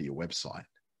make for your website.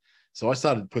 So I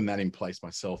started putting that in place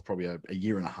myself probably a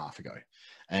year and a half ago.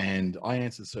 And I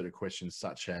answered certain questions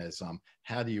such as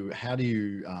how do you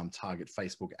target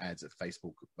Facebook ads at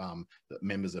Facebook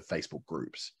members of Facebook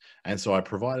groups? And so I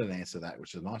provided an answer to that,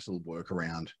 which is a nice little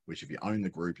workaround, which if you own the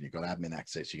group and you've got admin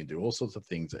access, you can do all sorts of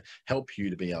things that help you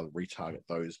to be able to retarget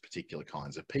those particular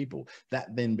kinds of people.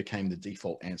 That then became the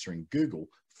default answer in Google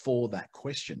for that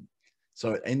question.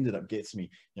 So it ended up getting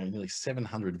me, nearly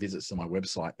 700 visits to my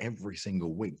website every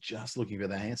single week, just looking for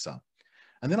that answer.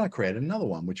 And then I created another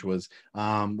one, which was,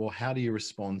 well, how do you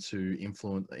respond to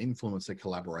influencer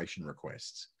collaboration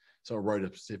requests? So I wrote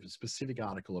a specific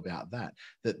article about that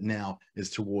now is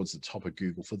towards the top of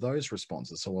Google for those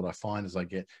responses. So what I find is I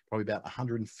get probably about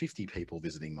 150 people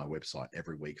visiting my website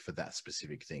every week for that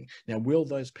specific thing. Now, will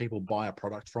those people buy a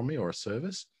product from me or a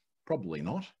service? Probably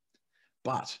not.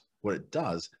 But what it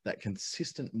does, that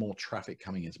consistent more traffic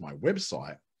coming into my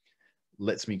website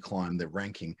lets me climb the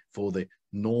ranking for the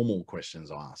normal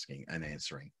questions I'm asking and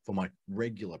answering for my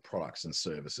regular products and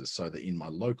services, so that in my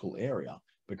local area,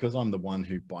 because I'm the one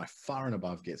who by far and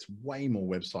above gets way more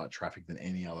website traffic than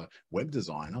any other web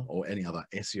designer or any other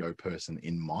SEO person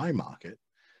in my market,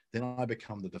 then I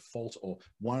become the default or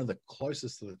one of the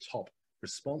closest to the top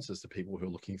responses to people who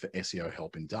are looking for SEO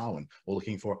help in Darwin or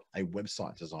looking for a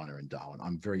website designer in Darwin.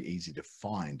 I'm very easy to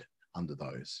find under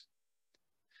those.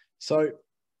 So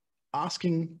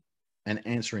asking and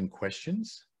answering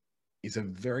questions is a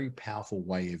very powerful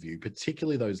way of you,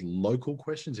 particularly those local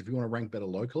questions. If you want to rank better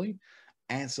locally,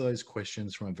 answer those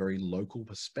questions from a very local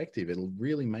perspective. It'll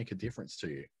really make a difference to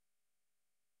you.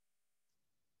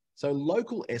 So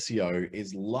local SEO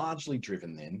is largely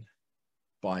driven then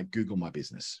by Google My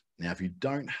Business. Now, if you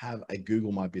don't have a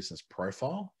Google My Business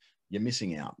profile, you're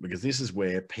missing out, because this is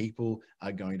where people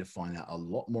are going to find out a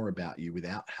lot more about you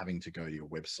without having to go to your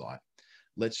website.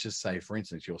 Let's just say, for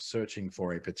instance, you're searching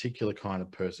for a particular kind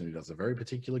of person who does a very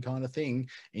particular kind of thing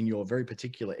in your very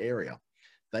particular area.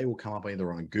 They will come up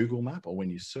either on a Google map, or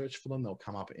when you search for them, they'll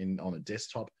come up on a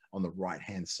desktop on the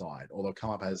right-hand side, or they'll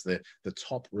come up as the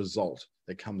top result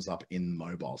that comes up in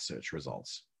mobile search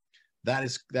results. That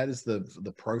is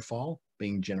the profile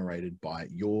being generated by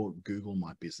your Google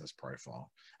My Business profile.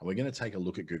 And we're going to take a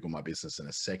look at Google My Business in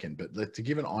a second, but to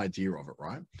give an idea of it,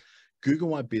 right?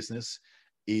 Google My Business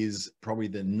is probably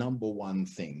the number one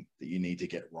thing that you need to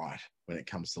get right when it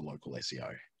comes to local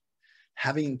SEO.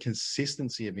 Having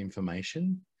consistency of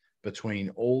information between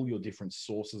all your different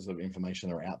sources of information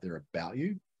that are out there about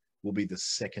you will be the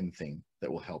second thing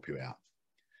that will help you out.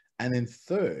 And then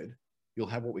third, you'll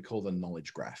have what we call the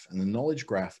knowledge graph. And the knowledge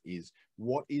graph is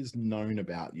what is known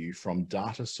about you from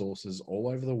data sources all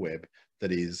over the web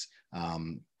that is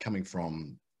coming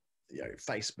from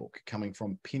Facebook, coming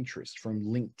from Pinterest, from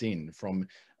LinkedIn, from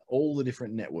all the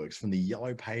different networks, from the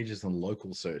yellow pages and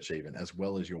local search even, as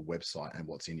well as your website and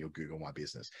what's in your Google My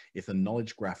Business. If the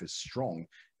knowledge graph is strong,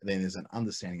 then there's an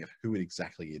understanding of who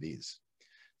exactly it is.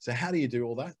 So how do you do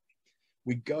all that?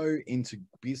 We go into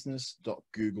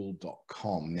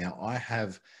business.google.com. Now, I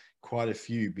have quite a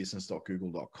few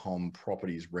business.google.com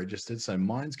properties registered. So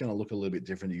mine's going to look a little bit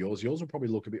different to yours. Yours will probably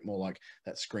look a bit more like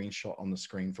that screenshot on the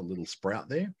screen for little sprout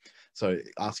there. So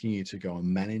asking you to go and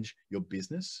manage your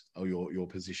business or your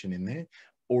position in there.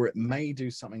 Or it may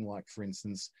do something like, for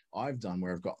instance, I've done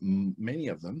where I've got many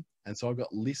of them. And so I've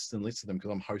got lists and lists of them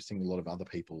because I'm hosting a lot of other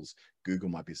people's Google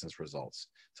My Business results.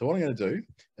 So what I'm going to do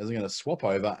is I'm going to swap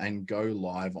over and go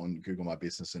live on Google My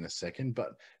Business in a second.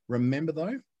 But remember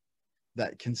though,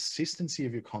 that consistency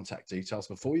of your contact details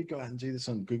before you go out and do this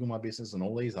on Google My Business and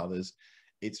all these others,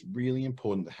 it's really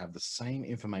important to have the same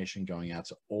information going out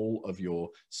to all of your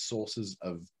sources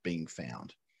of being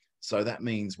found. So that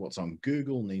means what's on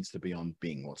Google needs to be on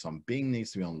Bing. What's on Bing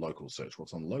needs to be on local search.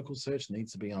 What's on local search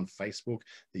needs to be on Facebook,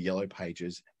 the yellow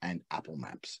pages, and Apple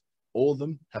Maps. All of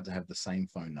them have to have the same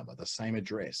phone number, the same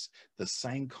address, the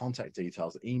same contact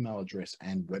details, email address,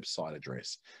 and website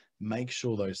address. Make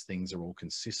sure those things are all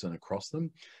consistent across them,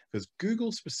 because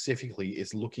Google specifically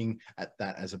is looking at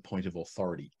that as a point of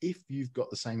authority. If you've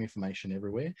got the same information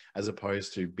everywhere, as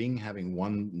opposed to Bing having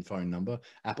one phone number,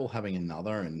 Apple having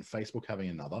another, and Facebook having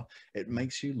another, it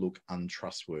makes you look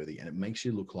untrustworthy, and it makes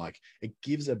you look like it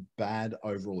gives a bad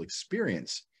overall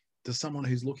experience to someone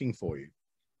who's looking for you.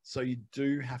 So you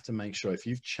do have to make sure if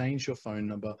you've changed your phone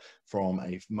number from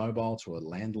a mobile to a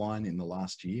landline in the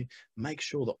last year, make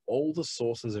sure that all the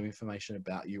sources of information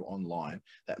about you online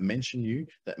that mention you,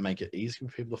 that make it easy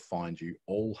for people to find you,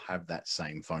 all have that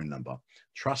same phone number.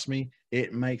 Trust me,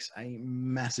 it makes a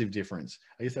massive difference.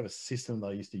 I used to have a system that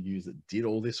I used to use that did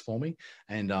all this for me.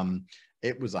 And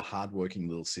it was a hardworking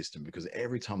little system because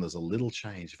every time there's a little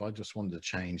change, if I just wanted to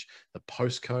change the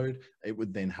postcode, it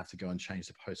would then have to go and change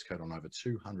the postcode on over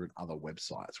 200 other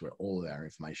websites where all of our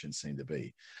information seemed to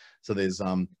be. So there's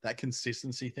that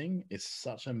consistency thing is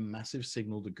such a massive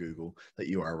signal to Google that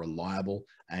you are reliable,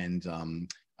 and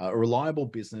a reliable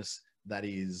business that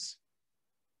is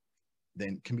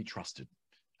then can be trusted.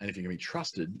 And if you can be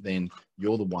trusted, then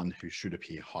you're the one who should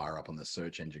appear higher up on the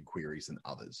search engine queries than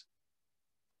others.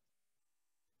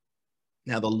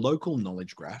 Now, the local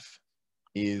knowledge graph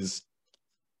is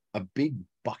a big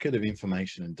bucket of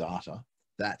information and data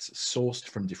that's sourced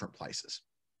from different places.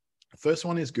 The first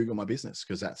one is Google My Business,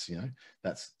 because that's,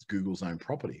 that's Google's own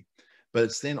property. But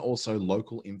it's then also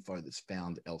local info that's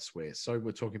found elsewhere. So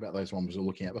we're talking about those ones we were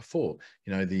looking at before,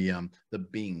 the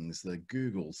Bings, the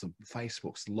Googles, the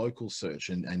Facebooks, local search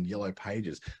and Yellow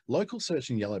Pages. Local search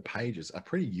and Yellow Pages are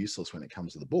pretty useless when it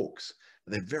comes to the books,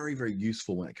 but they're very, very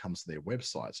useful when it comes to their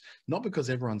websites. Not because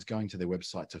everyone's going to their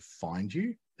website to find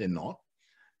you, they're not.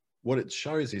 What it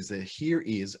shows is that here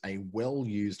is a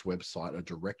well-used website, a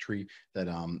directory that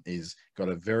is got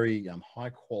a very high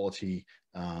quality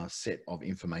set of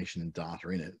information and data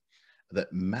in it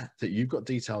that you've got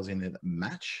details in there that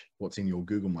match what's in your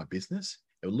Google My Business.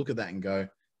 It will look at that and go,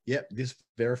 yep, this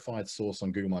verified source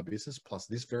on Google My Business plus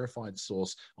this verified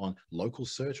source on local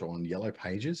search or on Yellow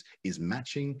Pages is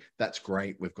matching. That's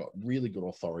great. We've got really good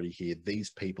authority here.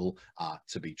 These people are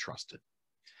to be trusted.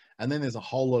 And then there's a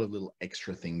whole lot of little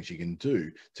extra things you can do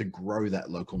to grow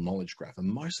that local knowledge graph. And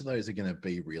most of those are going to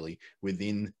be really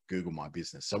within Google My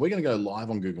Business. So we're going to go live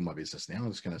on Google My Business now.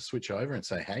 I'm just going to switch over and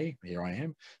say, hey, here I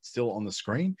am, still on the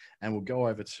screen. And we'll go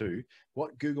over to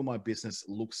what Google My Business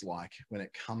looks like when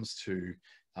it comes to,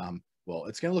 well,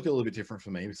 it's going to look a little bit different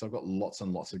for me because I've got lots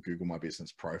and lots of Google My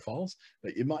Business profiles,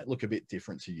 but it might look a bit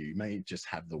different to you. You may just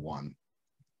have the one.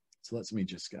 So let me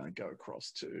just go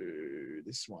across to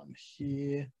this one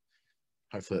here.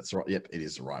 Hopefully that's the right. Yep, it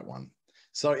is the right one.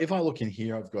 So if I look in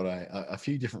here, I've got a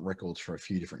few different records for a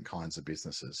few different kinds of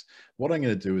businesses. What I'm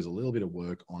going to do is a little bit of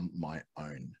work on my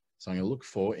own. So I'm going to look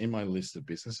for in my list of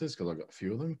businesses, because I've got a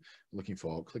few of them, looking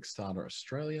for Clickstarter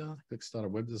Australia, Clickstarter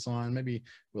Web Design. Maybe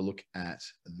we'll look at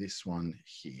this one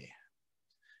here.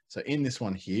 So in this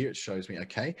one here, it shows me,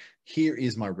 okay, here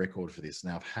is my record for this.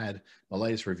 Now I've had my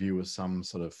latest review was some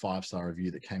sort of 5-star review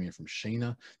that came in from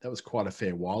Sheena. That was quite a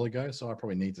fair while ago. So I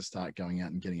probably need to start going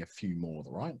out and getting a few more,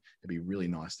 right? It'd be really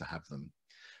nice to have them.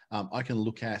 I can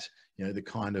look at, the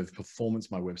kind of performance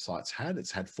my website's had.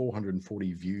 It's had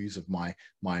 440 views of my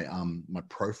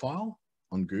profile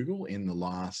on Google in the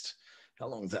last, how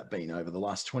long has that been? Over the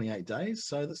last 28 days.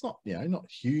 So that's not, not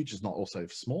huge. It's not also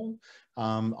small.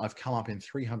 I've come up in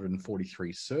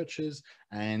 343 searches,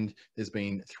 and there's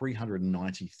been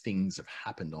 390 things have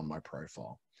happened on my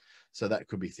profile. So that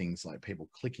could be things like people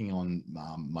clicking on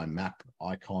my map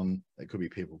icon. It could be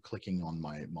people clicking on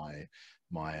my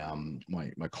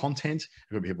content.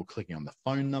 It could be people clicking on the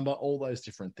phone number. All those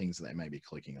different things that they may be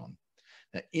clicking on.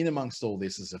 Now, in amongst all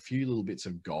this is a few little bits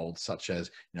of gold, such as,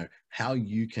 how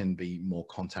you can be more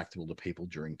contactable to people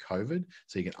during COVID.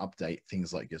 So you can update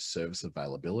things like your service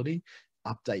availability,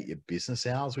 update your business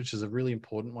hours, which is a really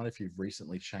important one if you've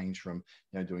recently changed from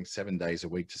doing 7 days a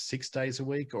week to 6 days a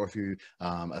week, or if you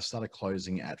have started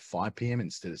closing at 5 p.m.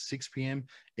 instead of 6 p.m.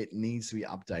 It needs to be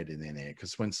updated in there,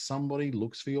 because when somebody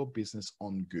looks for your business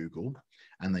on Google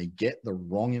and they get the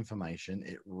wrong information,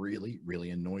 it really, really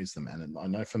annoys them. And I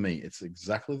know for me, it's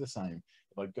exactly the same.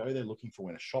 If I go there looking for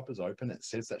when a shop is open, it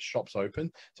says that shop's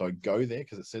open. So I go there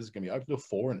because it says it's going to be open till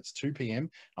 4 and it's 2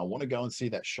 p.m. I want to go and see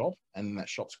that shop, and then that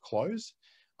shop's closed.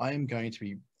 I'm going to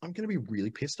be really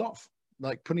pissed off.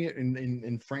 Like, putting it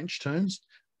in French terms,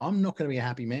 I'm not going to be a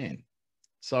happy man.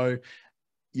 So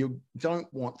you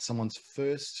don't want someone's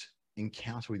first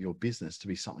encounter with your business to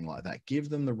be something like that. Give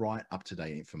them the right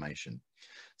up-to-date information.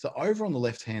 So over on the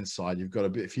left-hand side, you've got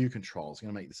a few controls. I'm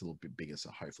going to make this a little bit bigger,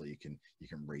 so hopefully you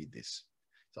can read this.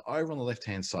 So over on the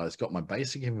left-hand side, it's got my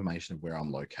basic information of where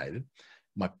I'm located,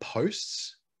 my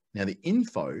posts. Now, the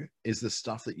info is the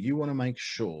stuff that you want to make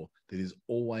sure that is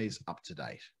always up to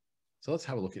date. So let's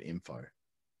have a look at info.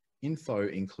 Info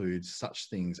includes such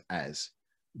things as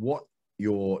what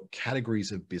your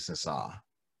categories of business are.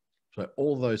 So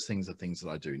all those things are things that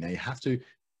I do. Now, you have to,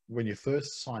 when you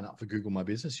first sign up for Google My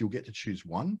Business, you'll get to choose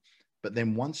one. But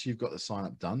then once you've got the sign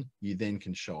up done, you then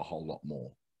can show a whole lot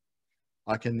more.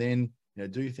 I can then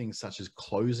do things such as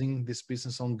closing this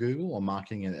business on Google, or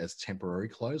marking it as temporary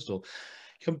closed, or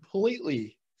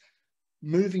completely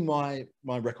moving my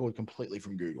record completely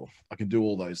from Google. I can do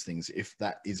all those things if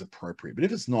that is appropriate. But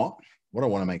if it's not, what I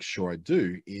want to make sure I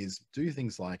do is do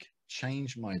things like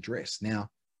change my address. Now,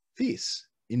 this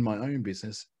in my own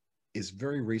business is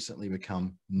very recently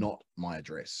become not my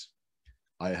address.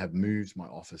 I have moved my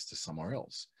office to somewhere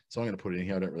else. So I'm going to put it in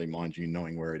here. I don't really mind you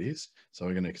knowing where it is. So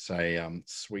we're going to say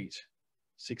Suite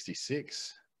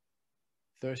 66,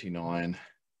 39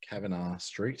 Kavanagh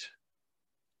Street.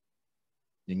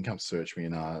 You can come search me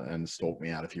and stalk me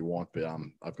out if you want, but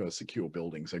I've got a secure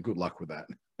building, so good luck with that.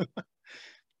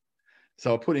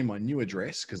 So I put in my new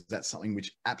address because that's something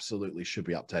which absolutely should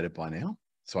be updated by now.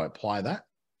 So I apply that,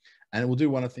 and it will do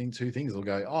one of two things. It'll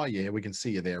go, oh yeah, we can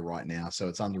see you there right now, so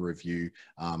it's under review.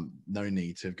 No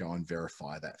need to go and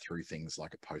verify that through things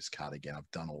like a postcard again.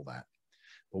 I've done all that.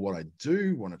 But what I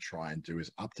do want to try and do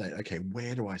is update, okay,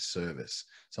 where do I service?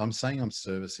 So I'm saying I'm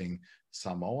servicing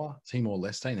Samoa,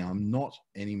 Timor-Leste. Now I'm not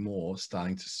anymore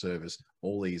starting to service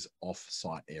all these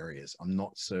off-site areas. I'm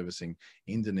not servicing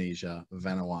Indonesia,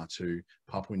 Vanuatu,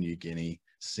 Papua New Guinea,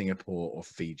 Singapore, or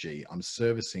Fiji. I'm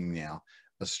servicing now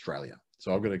Australia.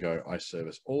 So I've got to go, I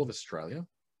service all of Australia.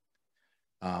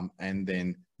 And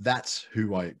then that's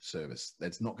who I service.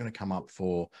 That's not going to come up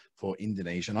for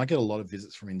Indonesia. And I get a lot of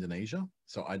visits from Indonesia.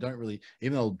 So I don't really,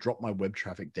 even though I'll drop my web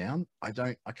traffic down, I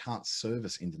can't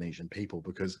service Indonesian people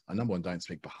because number one, don't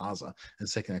speak Bahasa. And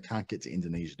second, I can't get to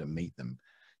Indonesia to meet them.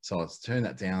 So I'll turn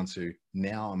that down to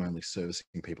now I'm only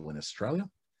servicing people in Australia.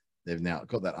 They've now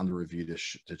got that under review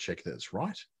to check that it's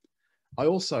right. I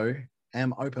also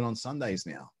am open on Sundays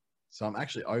now. So I'm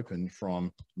actually open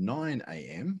from 9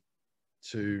 a.m.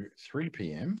 to 3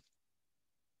 p.m.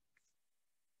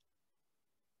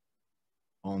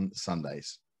 on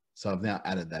Sundays. So I've now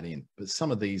added that in, but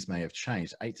some of these may have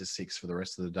changed. 8 to 6 for the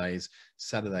rest of the days.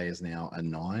 Saturday is now a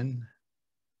 9.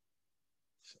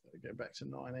 So go back to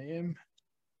 9 a.m.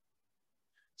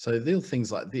 So little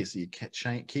things like this, you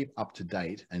can keep up to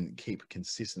date and keep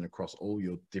consistent across all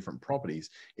your different properties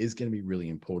is going to be really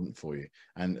important for you.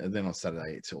 And then on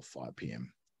Saturday, it's till 5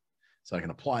 p.m. So I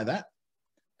can apply that.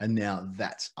 And now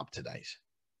that's up to date.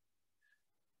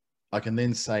 I can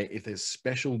then say if there's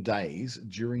special days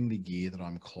during the year that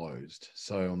I'm closed.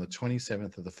 So on the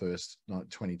 27th of the 1st,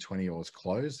 2020, I was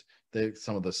closed. There's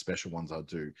some of the special ones I'll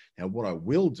do. Now, what I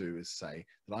will do is say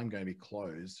that I'm going to be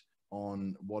closed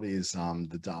on what is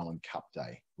the Darwin Cup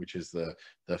Day, which is the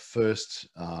first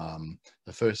of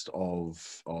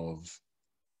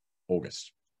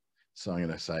August. So I'm going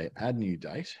to say add new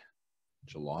date,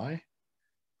 July.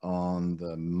 On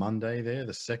the Monday there,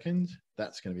 the 2nd,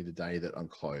 that's going to be the day that I'm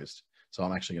closed. So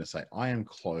I'm actually going to say I am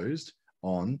closed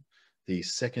on the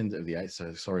 2nd of the 8th.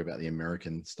 So sorry about the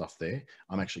American stuff there.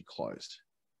 I'm actually closed.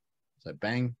 So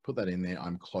bang, put that in there.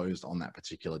 I'm closed on that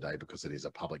particular day because it is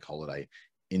a public holiday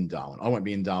in Darwin. I won't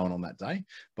be in Darwin on that day,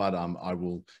 but I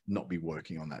will not be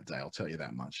working on that day. I'll tell you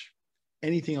that much.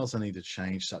 Anything else I need to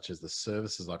change, such as the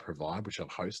services I provide, which I've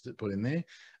hosted, put in there,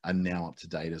 are now up to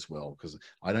date as well, because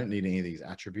I don't need any of these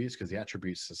attributes, because the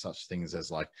attributes are such things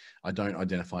as like, I don't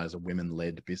identify as a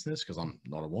women-led business because I'm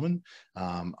not a woman.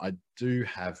 I do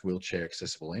have wheelchair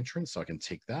accessible entrance, so I can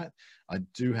tick that. I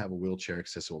do have a wheelchair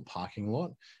accessible parking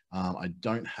lot. I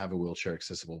don't have a wheelchair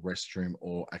accessible restroom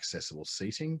or accessible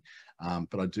seating,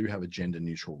 but I do have a gender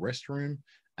neutral restroom,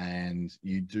 and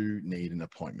you do need an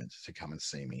appointment to come and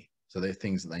see me. So they're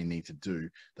things that they need to do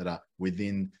that are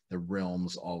within the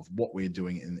realms of what we're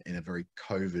doing in a very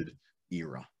COVID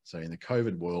era. So in the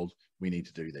COVID world, we need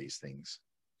to do these things.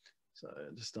 So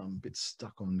just I'm a bit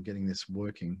stuck on getting this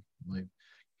working. My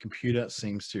computer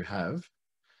seems to have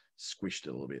squished it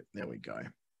a little bit. There we go.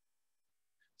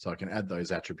 So I can add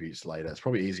those attributes later. It's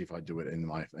probably easy if I do it in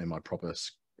my proper,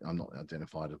 I'm not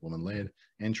identified as woman-led,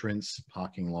 entrance,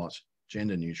 parking lot,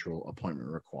 gender neutral, appointment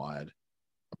required,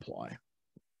 apply.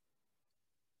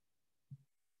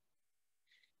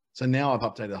 So now I've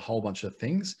updated a whole bunch of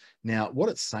things. Now, what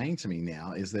it's saying to me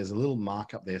now is there's a little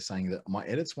markup there saying that my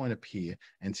edits won't appear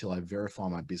until I verify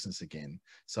my business again.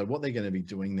 So what they're going to be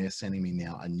doing, they're sending me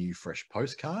now a new fresh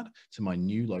postcard to my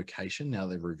new location. Now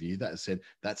they've reviewed that and said,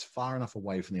 that's far enough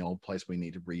away from the old place. We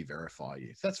need to re-verify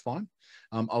you. So that's fine.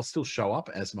 I'll still show up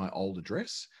as my old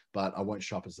address, but I won't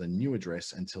show up as the new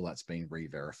address until that's been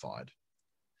re-verified.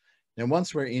 Now,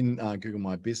 once we're in Google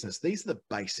My Business, these are the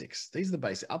basics. These are the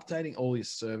basics. Updating all your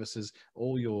services,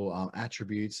 all your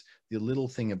attributes, the little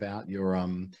thing about your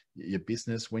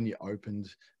business, when you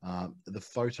opened, the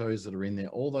photos that are in there,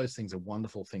 all those things are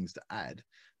wonderful things to add.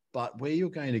 But where you're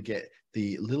going to get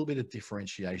the little bit of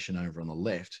differentiation over on the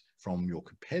left from your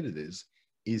competitors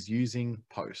is using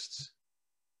posts.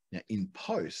 Now, in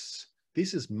posts,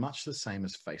 this is much the same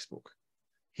as Facebook.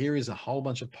 Here is a whole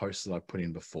bunch of posts that I put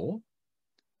in before,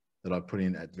 that I put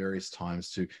in at various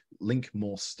times to link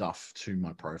more stuff to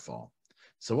my profile.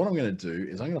 So what I'm going to do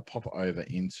is I'm going to pop over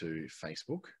into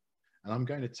Facebook, and I'm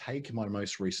going to take my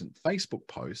most recent Facebook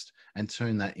post and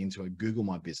turn that into a Google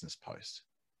My Business post.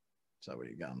 So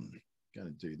we're going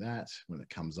to do that when it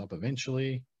comes up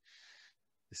eventually.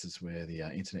 This is where the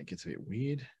internet gets a bit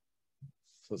weird.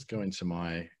 So let's go into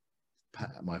my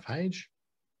page.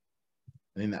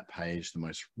 And in that page, the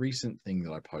most recent thing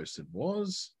that I posted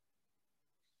was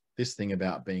this thing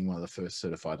about being one of the first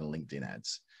certified in LinkedIn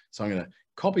ads. So I'm going to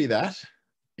copy that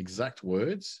exact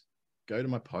words, go to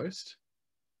my post,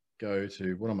 go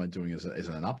to, what am I doing? Is it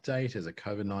an update? Is it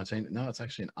COVID-19? No, it's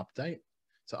actually an update.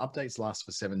 So updates last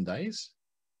for 7 days.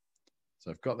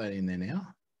 So I've got that in there now.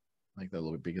 Make that a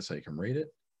little bit bigger so you can read it.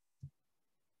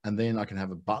 And then I can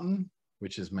have a button,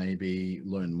 which is maybe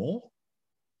learn more,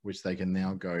 which they can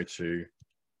now go to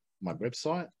my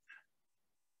website.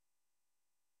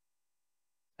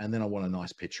 And then I want a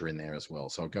nice picture in there as well.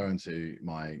 So I'll go into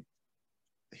my,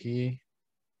 here,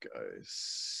 go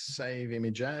save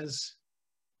image as.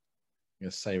 I'm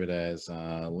going to save it as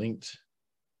linked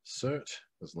cert,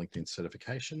 as LinkedIn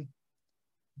certification.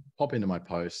 Pop into my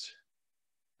post,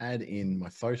 add in my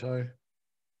photo,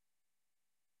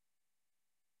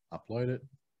 upload it.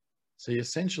 So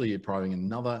essentially you're providing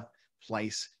another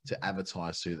place to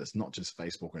advertise to that's not just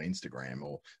Facebook and Instagram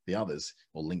or the others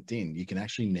or LinkedIn. You can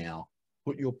actually now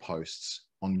put your posts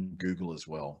on Google as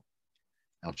well.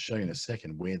 I'll show you in a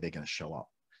second where they're going to show up.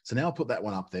 So now I'll put that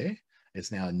one up there.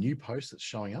 It's now a new post that's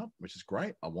showing up, which is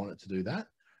great. I want it to do that.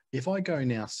 If I go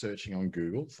now searching on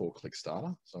Google for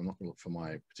ClickStarter, so I'm not going to look for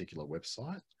my particular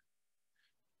website,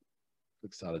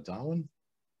 ClickStarter Darwin.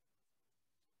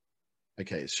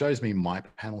 Okay, it shows me my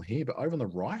panel here, but over on the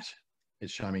right,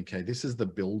 it's showing me, okay, this is the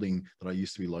building that I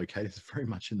used to be located. It's very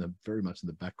much in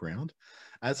the background.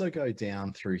 As I go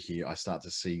down through here, I start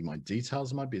to see my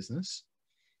details of my business,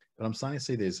 but I'm starting to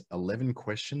see there's 11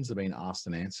 questions that have been asked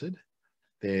and answered.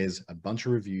 There's a bunch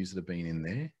of reviews that have been in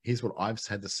there. Here's what I've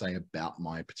had to say about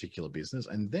my particular business.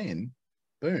 And then,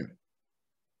 boom,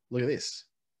 look at this.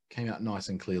 Came out nice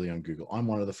and clearly on Google. I'm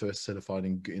one of the first certified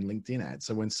in LinkedIn ads.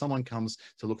 So when someone comes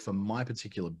to look for my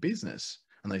particular business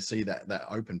and they see that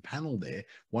open panel there,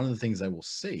 one of the things they will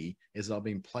see is that I've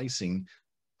been placing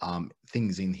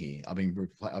things in here.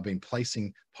 I've been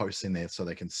placing posts in there so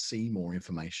they can see more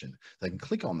information. They can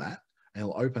click on that and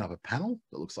it'll open up a panel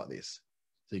that looks like this.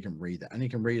 So you can read that, and you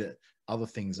can read it, other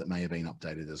things that may have been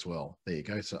updated as well. There you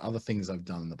go. So other things I've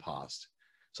done in the past.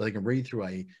 So they can read through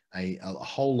a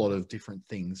whole lot of different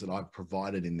things that I've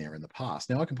provided in there in the past.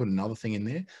 Now I can put another thing in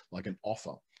there, like an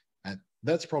offer. And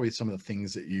that's probably some of the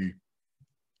things that you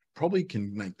probably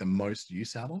can make the most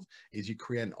use out of, is you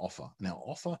create an offer. Now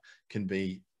offer can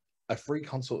be a free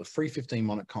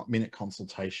 15-minute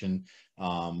consultation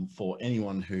for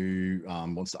anyone who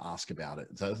wants to ask about it.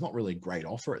 So it's not really a great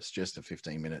offer. It's just a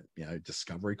 15-minute,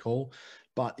 discovery call.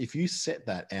 But if you set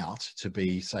that out to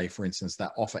be, say, for instance,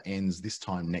 that offer ends this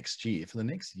time next year, for the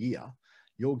next year,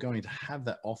 you're going to have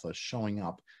that offer showing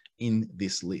up in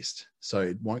this list. So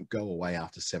it won't go away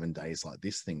after 7 days like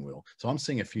this thing will. So I'm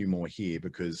seeing a few more here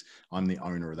because I'm the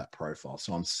owner of that profile.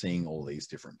 So I'm seeing all these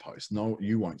different posts. No,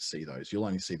 you won't see those. You'll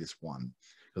only see this one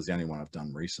because the only one I've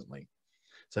done recently.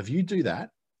 So if you do that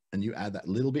and you add that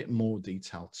little bit more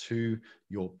detail to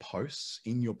your posts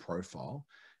in your profile,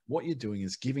 what you're doing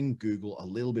is giving Google a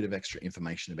little bit of extra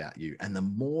information about you. And the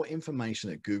more information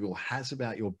that Google has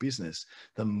about your business,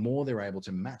 the more they're able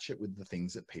to match it with the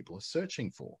things that people are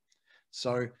searching for.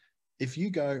 So if you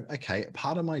go, okay,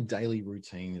 part of my daily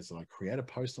routine is that I create a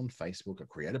post on Facebook, I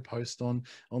create a post on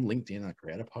LinkedIn, I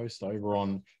create a post over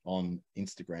on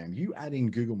Instagram, you add in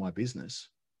Google My Business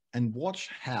and watch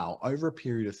how over a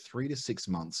period of 3 to 6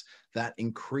 months, that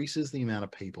increases the amount of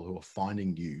people who are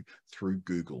finding you through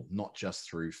Google, not just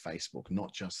through Facebook,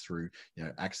 not just through,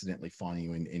 accidentally finding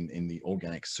you in the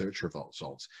organic search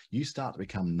results. You start to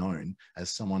become known as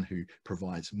someone who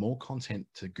provides more content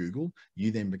to Google.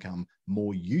 You then become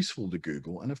more useful to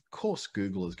Google. And of course,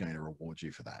 Google is going to reward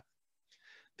you for that.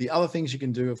 The other things you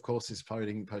can do, of course, is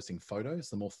posting photos.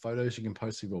 The more photos you can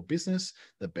post of your business,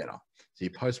 the better. So you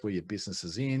post where your business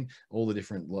is in, all the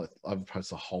different, I've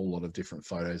posted a whole lot of different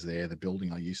photos there. The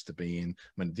building I used to be in,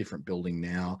 I'm in a different building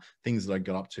now, things that I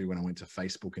got up to when I went to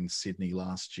Facebook in Sydney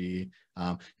last year.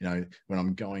 When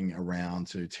I'm going around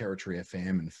to Territory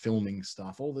FM and filming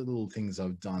stuff, all the little things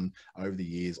I've done over the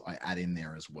years, I add in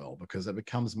there as well, because it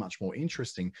becomes much more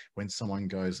interesting when someone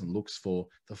goes and looks for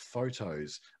the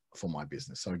photos for my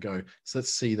business. So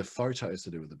let's see the photos to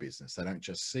do with the business. They don't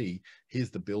just see, here's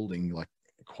the building, like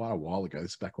quite a while ago.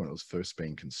 This is back when it was first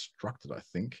being constructed, I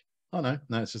think. Oh, no,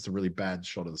 it's just a really bad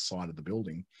shot of the side of the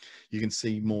building. You can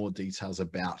see more details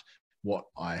about what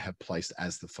I have placed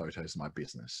as the photos of my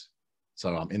business.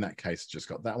 So in that case, just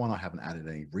got that one. I haven't added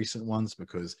any recent ones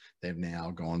because they've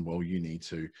now gone, well, you need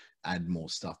to add more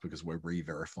stuff because we're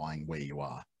re-verifying where you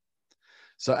are.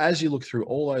 So as you look through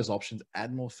all those options,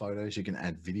 add more photos, you can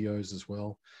add videos as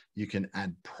well. You can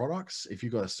add products. If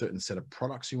you've got a certain set of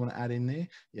products you want to add in there,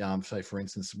 say for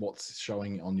instance, what's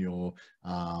showing on your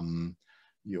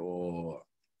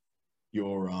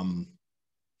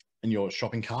in your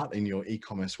shopping cart in your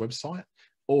e-commerce website.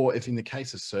 Or if in the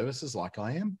case of services like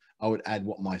I am, I would add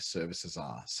what my services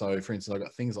are. So for instance, I've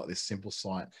got things like this simple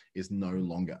site is no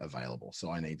longer available.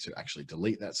 So I need to actually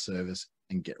delete that service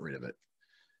and get rid of it.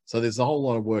 So there's a whole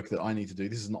lot of work that I need to do.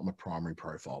 This is not my primary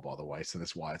profile, by the way. So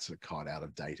that's why it's kind of out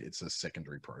of date. It's a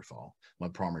secondary profile. My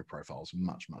primary profile is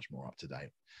much, much more up to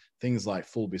date. Things like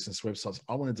full business websites.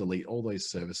 I want to delete all those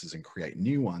services and create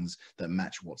new ones that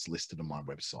match what's listed on my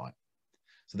website.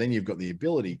 So then you've got the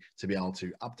ability to be able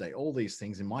to update all these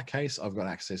things. In my case, I've got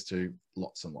access to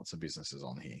lots and lots of businesses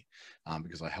on here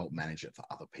because I help manage it for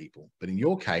other people. But in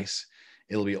your case,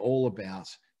 it'll be all about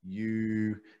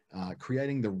you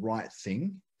creating the right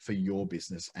thing for your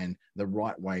business and the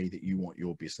right way that you want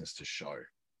your business to show.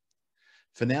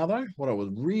 For now, though, what I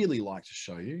would really like to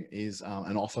show you is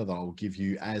an offer that I'll give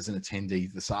you as an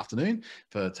attendee this afternoon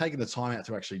for taking the time out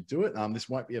to actually do it. This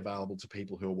won't be available to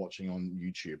people who are watching on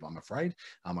YouTube, I'm afraid.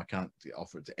 I can't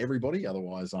offer it to everybody.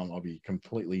 Otherwise, I'll be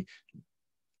completely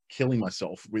killing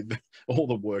myself with all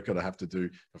the work that I have to do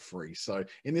for free. So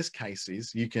in this case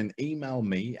you can email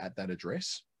me at that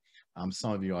address.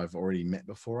 Some of you I've already met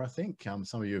before, I think.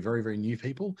 Some of you are very, very new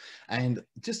people. And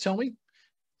just tell me,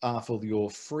 for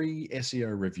your free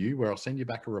SEO review, where I'll send you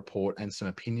back a report and some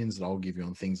opinions that I'll give you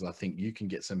on things that I think you can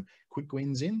get some quick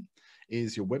wins in,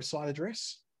 is your website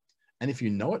address. And if you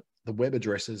know it, the web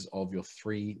addresses of your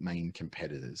 3 main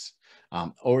competitors.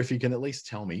 Or if you can at least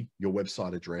tell me your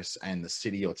website address and the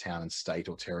city or town and state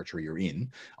or territory you're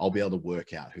in, I'll be able to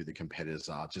work out who the competitors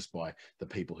are just by the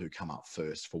people who come up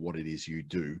first for what it is you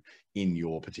do in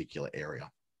your particular area.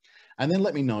 And then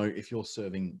let me know if you're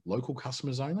serving local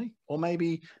customers only, or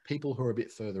maybe people who are a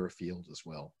bit further afield as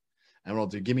well. And what I'll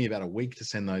do, give me about a week to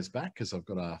send those back because I've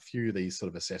got a few of these sort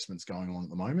of assessments going on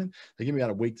at the moment. They give me about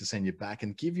a week to send you back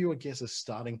and give you, I guess, a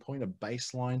starting point, a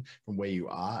baseline from where you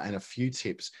are and a few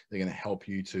tips that are going to help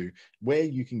you to where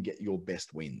you can get your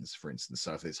best wins, for instance.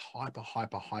 So if it's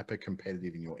hyper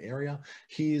competitive in your area,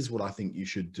 here's what I think you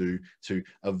should do to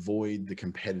avoid the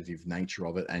competitive nature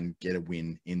of it and get a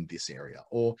win in this area.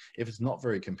 Or if it's not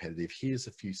very competitive, here's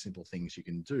a few simple things you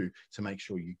can do to make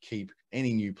sure you keep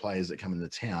any new players that come into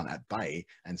town at bay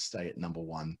and stay at number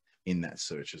 1 in that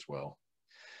search as well.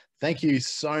 Thank you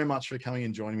so much for coming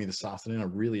and joining me this afternoon. I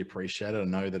really appreciate it. I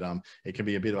know that it can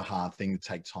be a bit of a hard thing to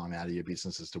take time out of your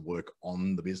businesses to work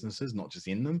on the businesses, not just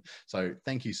in them. So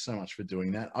thank you so much for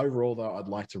doing that. Overall, though, I'd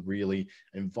like to really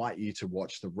invite you to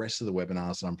watch the rest of the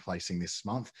webinars that I'm placing this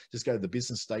month. Just go to the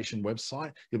Business Station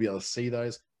website. You'll be able to see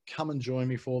those. Come and join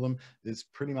me for them. It's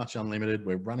pretty much unlimited.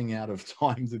 We're running out of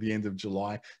time to the end of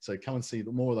July. So come and see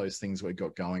more of those things we've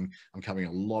got going. I'm covering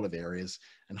a lot of areas,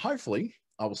 and hopefully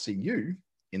I will see you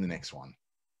in the next one.